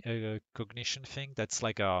cognitive cognition thing. That's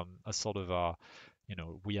like a sort of a,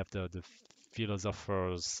 we have the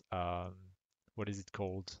philosophers, what is it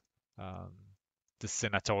called? The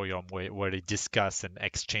sanatorium where they discuss and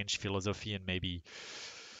exchange philosophy and maybe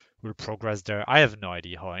will progress there. I have no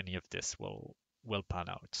idea how any of this will pan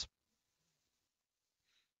out.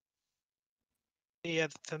 Yeah,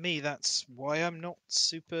 for me, that's why I'm not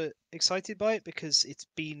super excited by it, because it's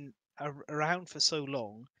been around for so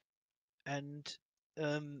long, and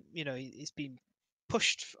it's been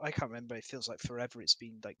pushed. I can't remember. It feels like forever. It's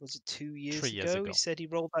been like, was it 2 years 3 years ago? ago. He said he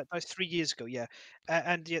rolled that dice 3 years ago. Yeah,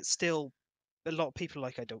 and yet still, a lot of people are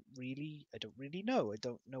like, I don't really know. I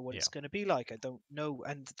don't know what it's going to be like. I don't know,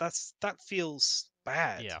 and that feels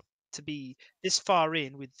bad. Yeah. To be this far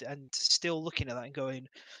in with and still looking at that and going,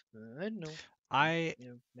 I don't know. I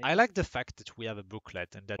like the fact that we have a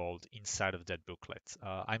booklet and that world inside of that booklet.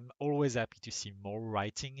 I'm always happy to see more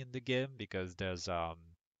writing in the game because there's kind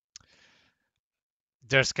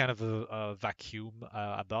of a vacuum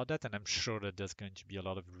about that, and I'm sure that there's going to be a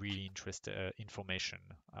lot of really interesting information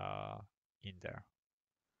in there.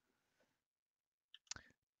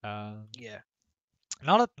 Yeah.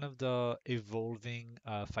 Not one of the evolving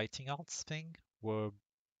fighting arts thing, where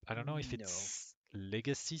I don't know if it's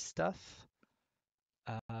legacy stuff.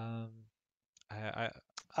 The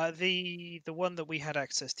one that we had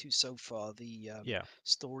access to so far, the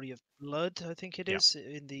Story of Blood, I think it is,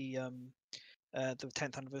 in the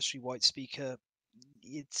 10th anniversary White Speaker,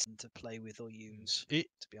 it's to play with or use. To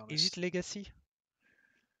be honest, is it legacy?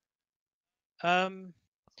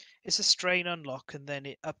 It's a strain unlock, and then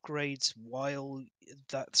it upgrades while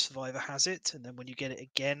that survivor has it, and then when you get it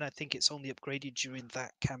again, I think it's only upgraded during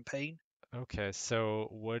that campaign. Okay, so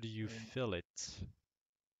where do you fill it?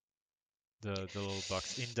 The little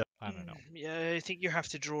box in the, I don't know. Yeah, I think you have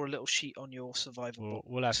to draw a little sheet on your survival box.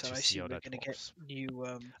 We'll have to see how that works. Get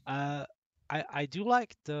new. I do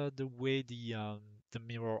like the way the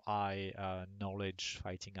mirror eye knowledge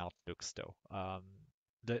fighting art looks though.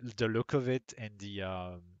 The look of it and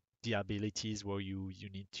the abilities where you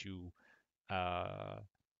need to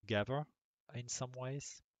gather in some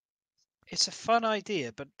ways. It's a fun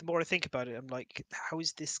idea, but the more I think about it, I'm like, how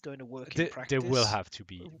is this going to work in practice? There will have to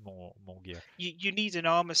be more gear. You need an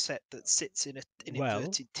armor set that sits in an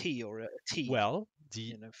inverted T or a T. Well,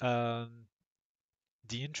 the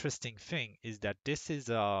interesting thing is that this is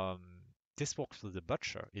this works with the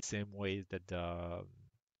butcher. It's the same way that the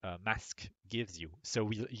mask gives you.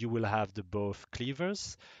 So you will have the both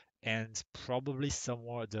cleavers, and probably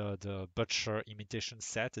somewhere the butcher imitation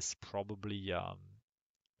set is probably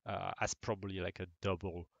has probably like a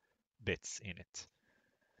double bits in it.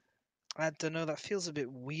 I don't know. That feels a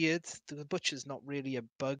bit weird. The butcher's not really a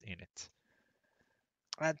bug in it.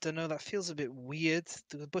 I don't know. That feels a bit weird.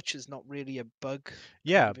 The butcher's not really a bug.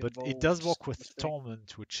 Yeah, but it does work with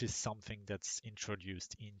Torment, which is something that's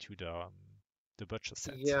introduced into the butcher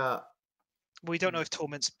set. Yeah. We don't know if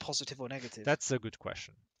Torment's positive or negative. That's a good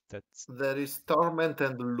question. There is Torment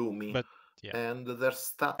and Lumi. But yeah. And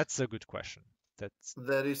there's That's a good question.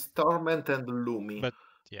 There is Torment and Lumi. But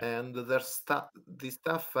yeah. And there's the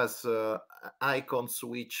stuff has icons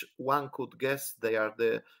which one could guess they are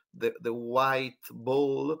the white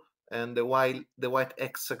ball and the white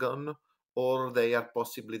hexagon, or they are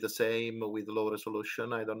possibly the same with low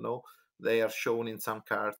resolution. I don't know. They are shown in some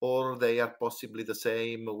cards, or they are possibly the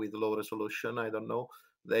same with low resolution. I don't know.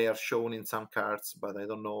 They are shown in some cards, but I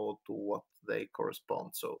don't know to what they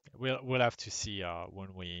correspond. So we'll have to see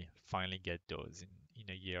when we finally get those in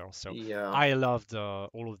a year or so. yeah, I loved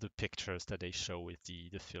all of the pictures that they show with the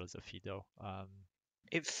philosophy though.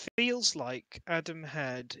 It feels like Adam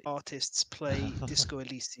had artists play Disco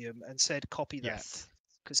Elysium and said, copy that. Yes.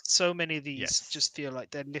 Because so many of these Yes. just feel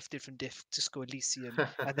like they're lifted from Disco Elysium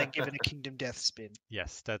and then given a Kingdom Death spin.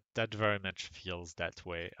 Yes, that very much feels that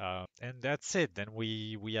way. And that's it. Then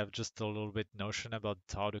we have just a little bit notion about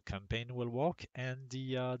how the campaign will work and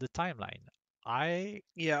the timeline.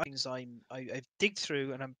 Yeah, things I've digged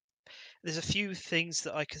through, and there's a few things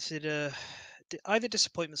that I consider either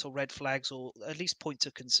disappointments or red flags, or at least points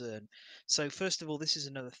of concern. So first of all, this is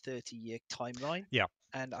another 30-year timeline. Yeah.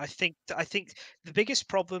 And I think the biggest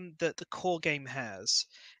problem that the core game has,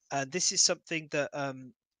 and this is something that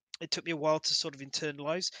it took me a while to sort of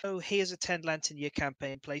internalize. Oh, here's a 10 Lantern year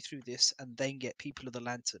campaign, play through this, and then get People of the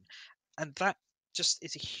Lantern. And that just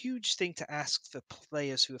is a huge thing to ask for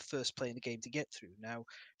players who are first playing the game to get through. Now,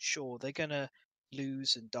 sure, they're gonna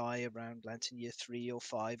lose and die around Lantern year 3 or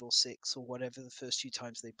 5 or 6 or whatever the first few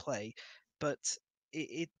times they play, but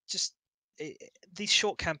these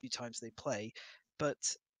short times they play, but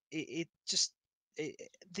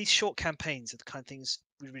these short campaigns are the kind of things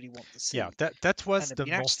we really want to see. Yeah, that was and the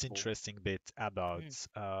they've been most asked for. interesting bit about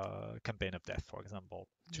Campaign of Death, for example,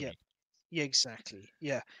 to me. Yeah, exactly.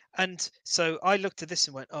 Yeah. And so I looked at this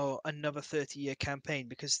and went, oh, another 30-year campaign,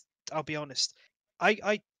 because I'll be honest,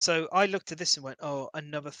 so I looked at this and went, oh,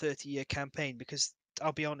 another 30-year campaign, because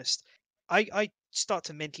I'll be honest, I start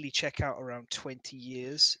to mentally check out around 20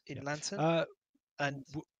 years in Lantern. And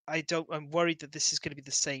I'm worried that this is going to be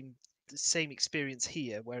the same experience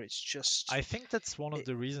here, where it's just. I think that's one of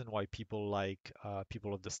the reasons why people like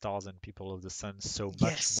People of the Stars and People of the Sun so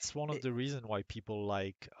much. Yes. It's one of the reasons why people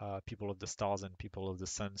like People of the Stars and People of the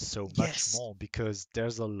Sun so much more, because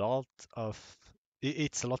there's a lot of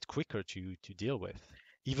it's a lot quicker to deal with.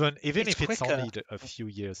 Even if quicker. it's only a few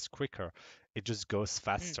years quicker, it just goes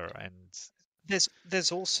faster. And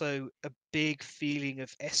there's also a big feeling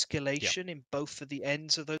of escalation in both of the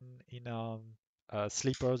ends of those. In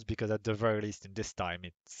Sleepers, because at the very least in this time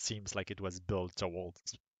it seems like it was built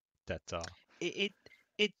towards that.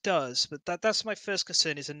 It does, but that's my first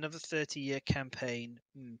concern, is another 30-year campaign.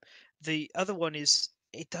 The other one is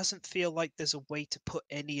it doesn't feel like there's a way to put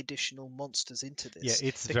any additional monsters into this. Yeah,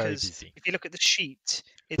 it's very busy. If you look at the sheet,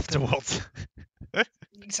 it's the world.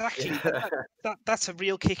 Exactly. That's a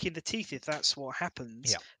real kick in the teeth if that's what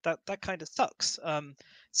happens. Yeah. That kind of sucks.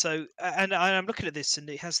 So and I'm looking at this and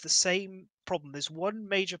it has the same problem. There's one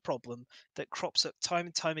major problem that crops up time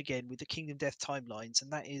and time again with the Kingdom Death timelines,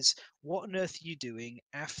 and that is, what on earth are you doing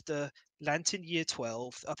after Lantern Year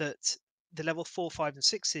 12 that the level 4, 5, and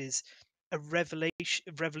 6 is a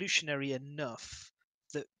revolutionary enough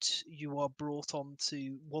that you are brought on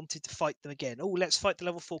to wanted to fight them again. Oh, let's fight the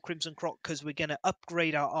level 4 Crimson Croc because we're going to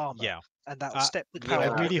upgrade our armor. Yeah. And that'll step the I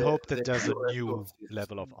power. really hope that there's a new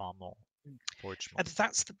level of armor for each monster. And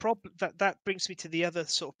that's the problem. That brings me to the other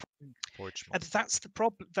sort of. And that's the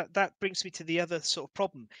problem. That brings me to the other sort of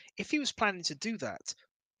problem. If he was planning to do that,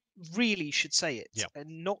 really should say it. Yeah.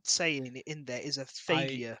 And not saying it in there is a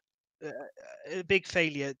failure. A big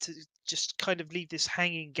failure to just kind of leave this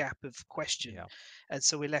hanging gap of question. Yeah. And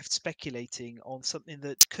so we're left speculating on something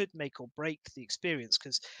that could make or break the experience,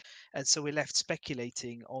 because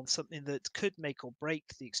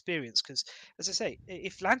as I say,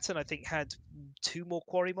 if Lantern, I think, had 2 more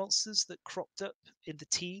quarry monsters that cropped up in the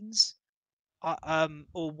teens,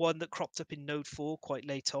 or one that cropped up in Node 4 quite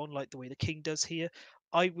late on, like the way the King does here,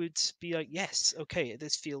 I would be like, yes, okay,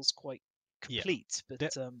 this feels quite complete. Yeah.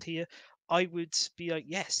 But here, I would be like,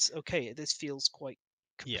 yes, okay, this feels quite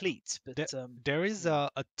complete. Yeah. But there is a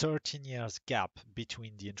 13 years gap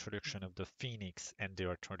between the introduction of the Phoenix and the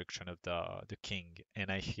introduction of the King,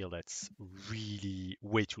 and I feel that's really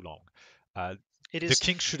way too long. The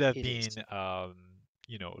King should have been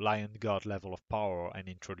Lion God level of power and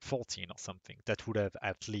introduced 14 or something. That would have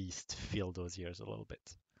at least filled those years a little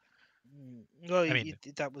bit. Well, I mean,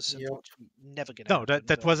 that was unfortunately never going to happen. No,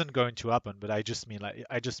 that wasn't going to happen. But I just mean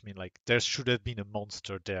like there should have been a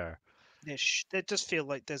monster there. There does feel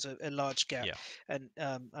like there's a large gap, and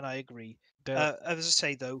I agree. As I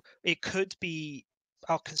say though, it could be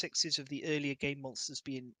Archon 6s of the earlier game monsters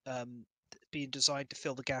being designed to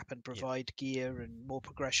fill the gap and provide gear and more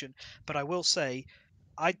progression. But I will say,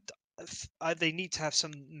 they need to have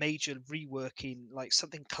some major reworking, like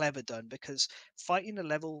something clever done, because fighting a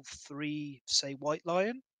level 3, say White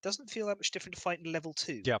Lion, doesn't feel that much different to fighting a level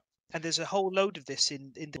 2. Yep. And there's a whole load of this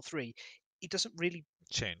in level 3. It doesn't really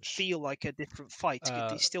Change. feel like a different fight.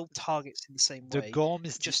 It still targets in the same The way. Gorm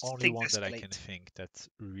is Just the only things one that I can escalate. think that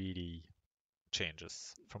really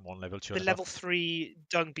changes from one level to The another. level 3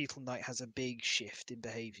 Dung Beetle Knight has a big shift in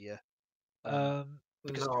behavior.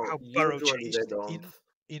 Because of No, how Burrow usually changed they it. don't.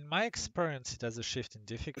 In my experience, it has a shift in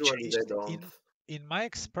difficulty. Usually they don't. In my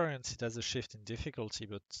experience, it has a shift in difficulty,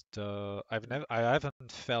 but I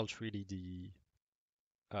haven't felt really the.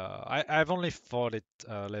 I've only fought it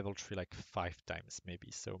level 3 like 5 times maybe,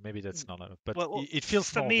 so maybe that's not enough. But Well, it feels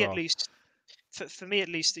for more me raw. at least. For me at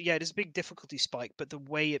least, yeah, there's a big difficulty spike, but the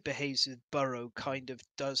way it behaves with Burrow kind of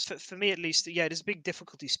does. For me at least, yeah, there's a big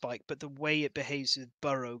difficulty spike, but the way it behaves with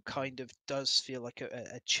Burrow kind of does feel like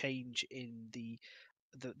a change in the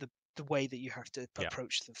way that you have to Yeah.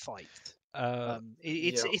 approach the fight. Yeah.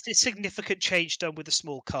 It's a significant change done with a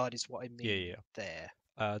small card, is what I mean. Yeah. There.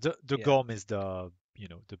 The Yeah. Gorm is the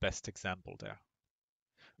the best example there.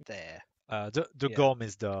 There. The Yeah. Gorm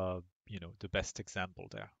is the the best example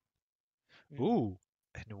there. Mm. Ooh,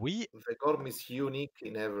 and The Gorm is unique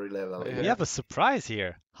in every level. we have a surprise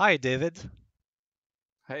here. Hi, David.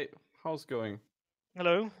 Hey, how's it going?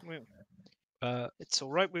 Hello. It's all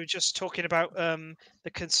right. We were just talking about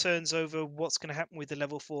the concerns over what's going to happen with the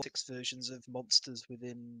level 4/6 versions of monsters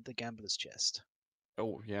within the Gambler's Chest.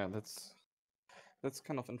 Oh yeah, that's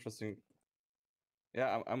kind of interesting.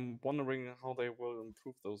 Yeah, I'm wondering how they will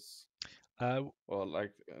improve those, or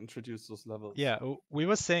like introduce those levels. Yeah, we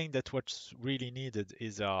were saying that what's really needed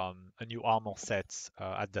is a new armor set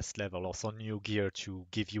at this level, or some new gear to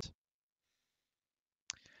give you.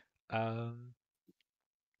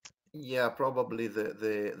 Yeah, probably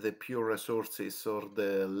the pure resources or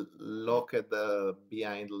the locked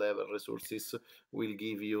behind level resources will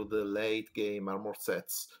give you the late game armor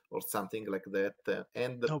sets or something like that,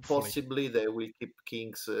 and Hopefully. possibly they will keep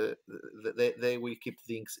kings. They will keep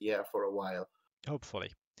things for a while.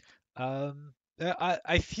 Hopefully.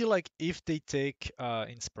 I feel like if they take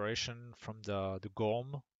inspiration from the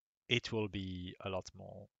Gorm, it will be a lot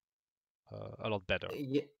more, a lot better.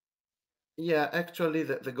 Yeah, actually,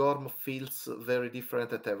 the Gorm feels very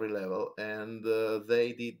different at every level, and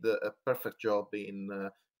they did a perfect job in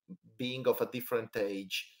being of a different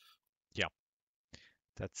age. Yeah,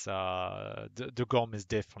 that's the Gorm is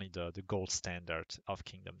definitely the gold standard of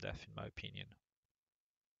Kingdom Death, in my opinion.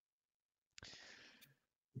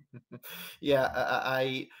 Yeah,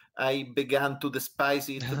 I began to despise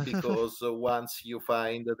it because once you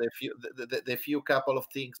find the few couple of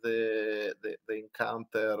things the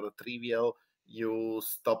encounter trivial, you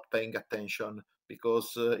stop paying attention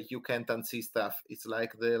because you can't unsee stuff. It's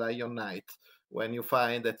like the Lion Knight. When you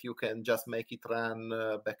find that you can just make it run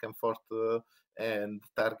back and forth and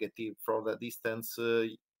target it from the distance,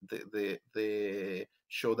 the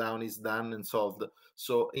showdown is done and solved.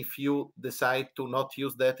 So if you decide to not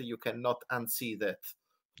use that, you cannot unsee that.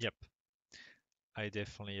 Yep, I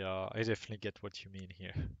definitely get what you mean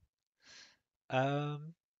here.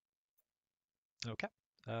 Okay,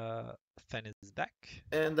 Fen is back,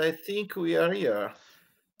 and I think we are here.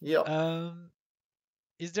 Yeah.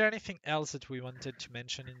 Is there anything else that we wanted to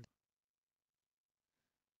mention in?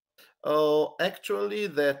 Oh, actually,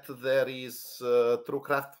 that there is true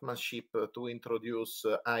craftsmanship to introduce,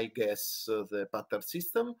 I guess, the pattern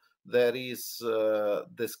system. There is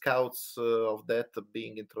the scouts of that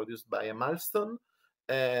being introduced by a milestone.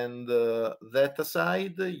 And that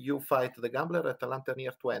aside, you fight the gambler at a lantern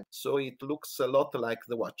year 20. So it looks a lot like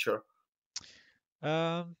the Watcher.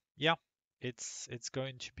 Yeah, it's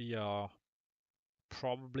going to be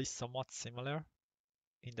probably somewhat similar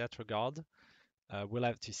in that regard. We'll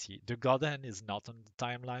have to see. The Garden is not on the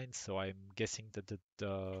timeline, so I'm guessing that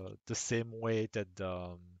the same way that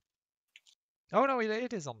the oh no,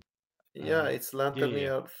 it is on. Yeah, it's lantern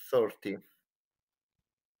year 30.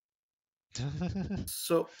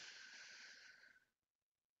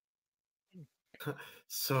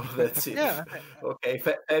 So that's it. Yeah. Okay,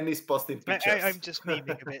 Fen is posting pictures. I'm just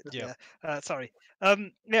memeing a bit. Yeah. Sorry.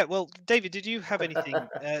 Yeah. Well, David, did you have anything?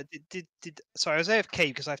 Sorry, I was AFK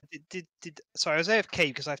because I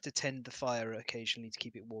have to tend the fire occasionally to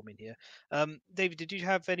keep it warm in here. David, did you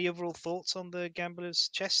have any overall thoughts on the Gambler's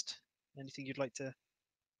Chest? Anything you'd like to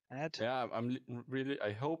add? Yeah, really.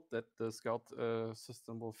 I hope that the scout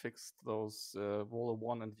system will fix those roll a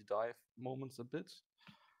one and you dive moments a bit.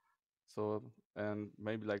 So and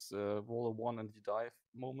maybe like roll a one and you dive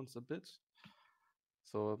moments a bit.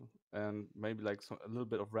 So and maybe like a little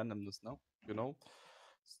bit of randomness now,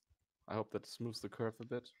 I hope that smooths the curve a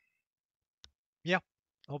bit. Yeah,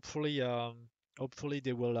 hopefully, hopefully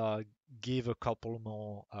they will give a couple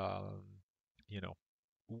more, you know,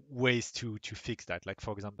 ways to fix that. Like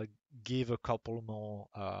for example, give a couple more,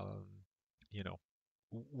 you know,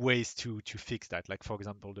 ways to fix that. Like for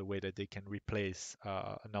example, the way that they can replace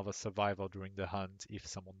another survivor during the hunt if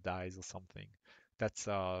someone dies or something. That's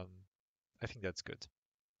I think that's good.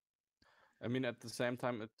 I mean, at the same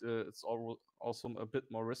time, it's also a bit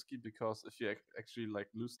more risky because if you actually like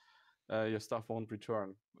lose, your stuff won't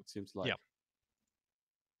return. It seems like. Yeah.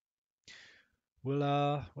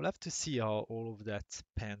 We'll have to see how all of that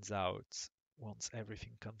pans out once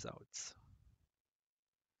everything comes out.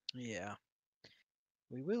 Yeah,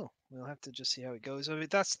 we will. We'll have to just see how it goes. I mean,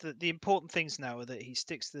 that's the important things now are that he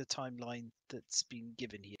sticks to the timeline that's been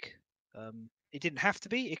given here. It didn't have to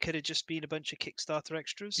be. It could have just been a bunch of Kickstarter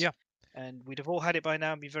extras. Yeah. And we'd have all had it by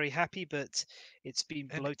now and be very happy, but it's been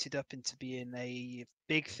And bloated up into being a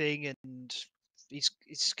big thing, and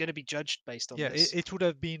it's going to be judged based on yeah, this. it would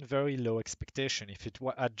have been very low expectation if it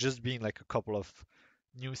had just been like a couple of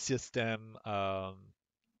new system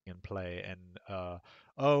in play and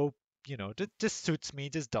oh, you know, this suits me,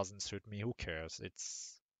 this doesn't suit me, who cares?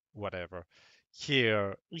 It's whatever.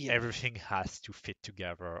 Here, Yeah. everything has to fit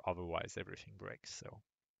together, otherwise everything breaks. So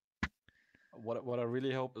What I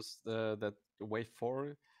really hope is that the way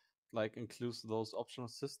forward like includes those optional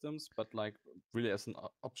systems, but like really as an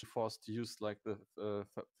option for us to use like the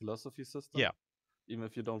philosophy system. Yeah. Even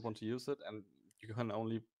if you don't want to use it, and you can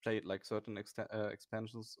only play like certain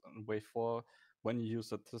expansions in Wave 4 when you use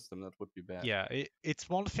that system, that would be bad. Yeah, it's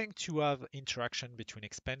one thing to have interaction between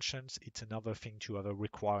expansions. It's another thing to have a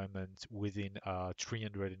requirement within a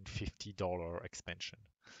 $350 expansion.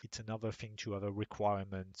 It's another thing to have a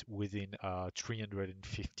requirement within a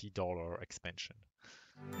 $350 expansion.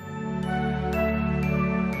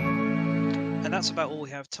 And that's about all we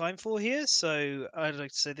have time for here. So I'd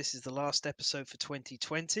like to say this is the last episode for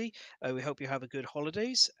 2020. We hope you have a good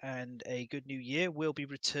holidays and a good new year. We'll be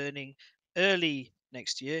returning early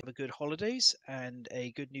next year. Have a good holidays and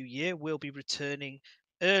a good new year. We'll be returning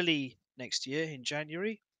early next year in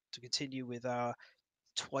January to continue with our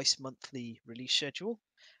twice monthly release schedule.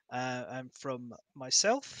 And from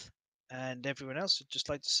myself and everyone else, I'd just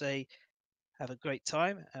like to say have a great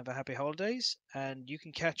time, have a happy holidays, and you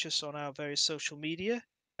can catch us on our various social media.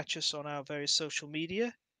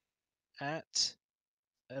 At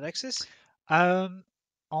Alexis. On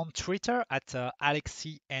Twitter at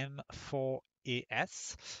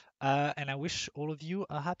AlexiM4AS. And I wish all of you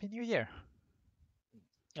a happy new year.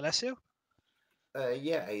 Alessio?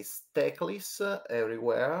 Yeah, it's Teclis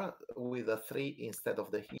everywhere with a 3 instead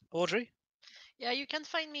of the E. Audrey? Yeah, you can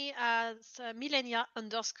find me as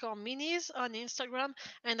Millenia_minis on Instagram,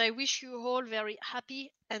 and I wish you all very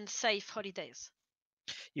happy and safe holidays.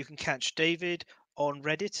 You can catch David on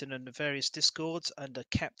Reddit and on the various Discords under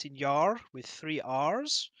Captain Yar with 3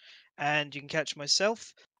 R's. And you can catch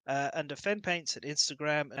myself under FenPaints at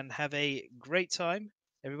Instagram, and have a great time.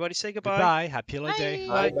 Everybody say goodbye. Goodbye. Happy holiday.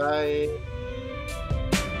 Bye. Bye bye.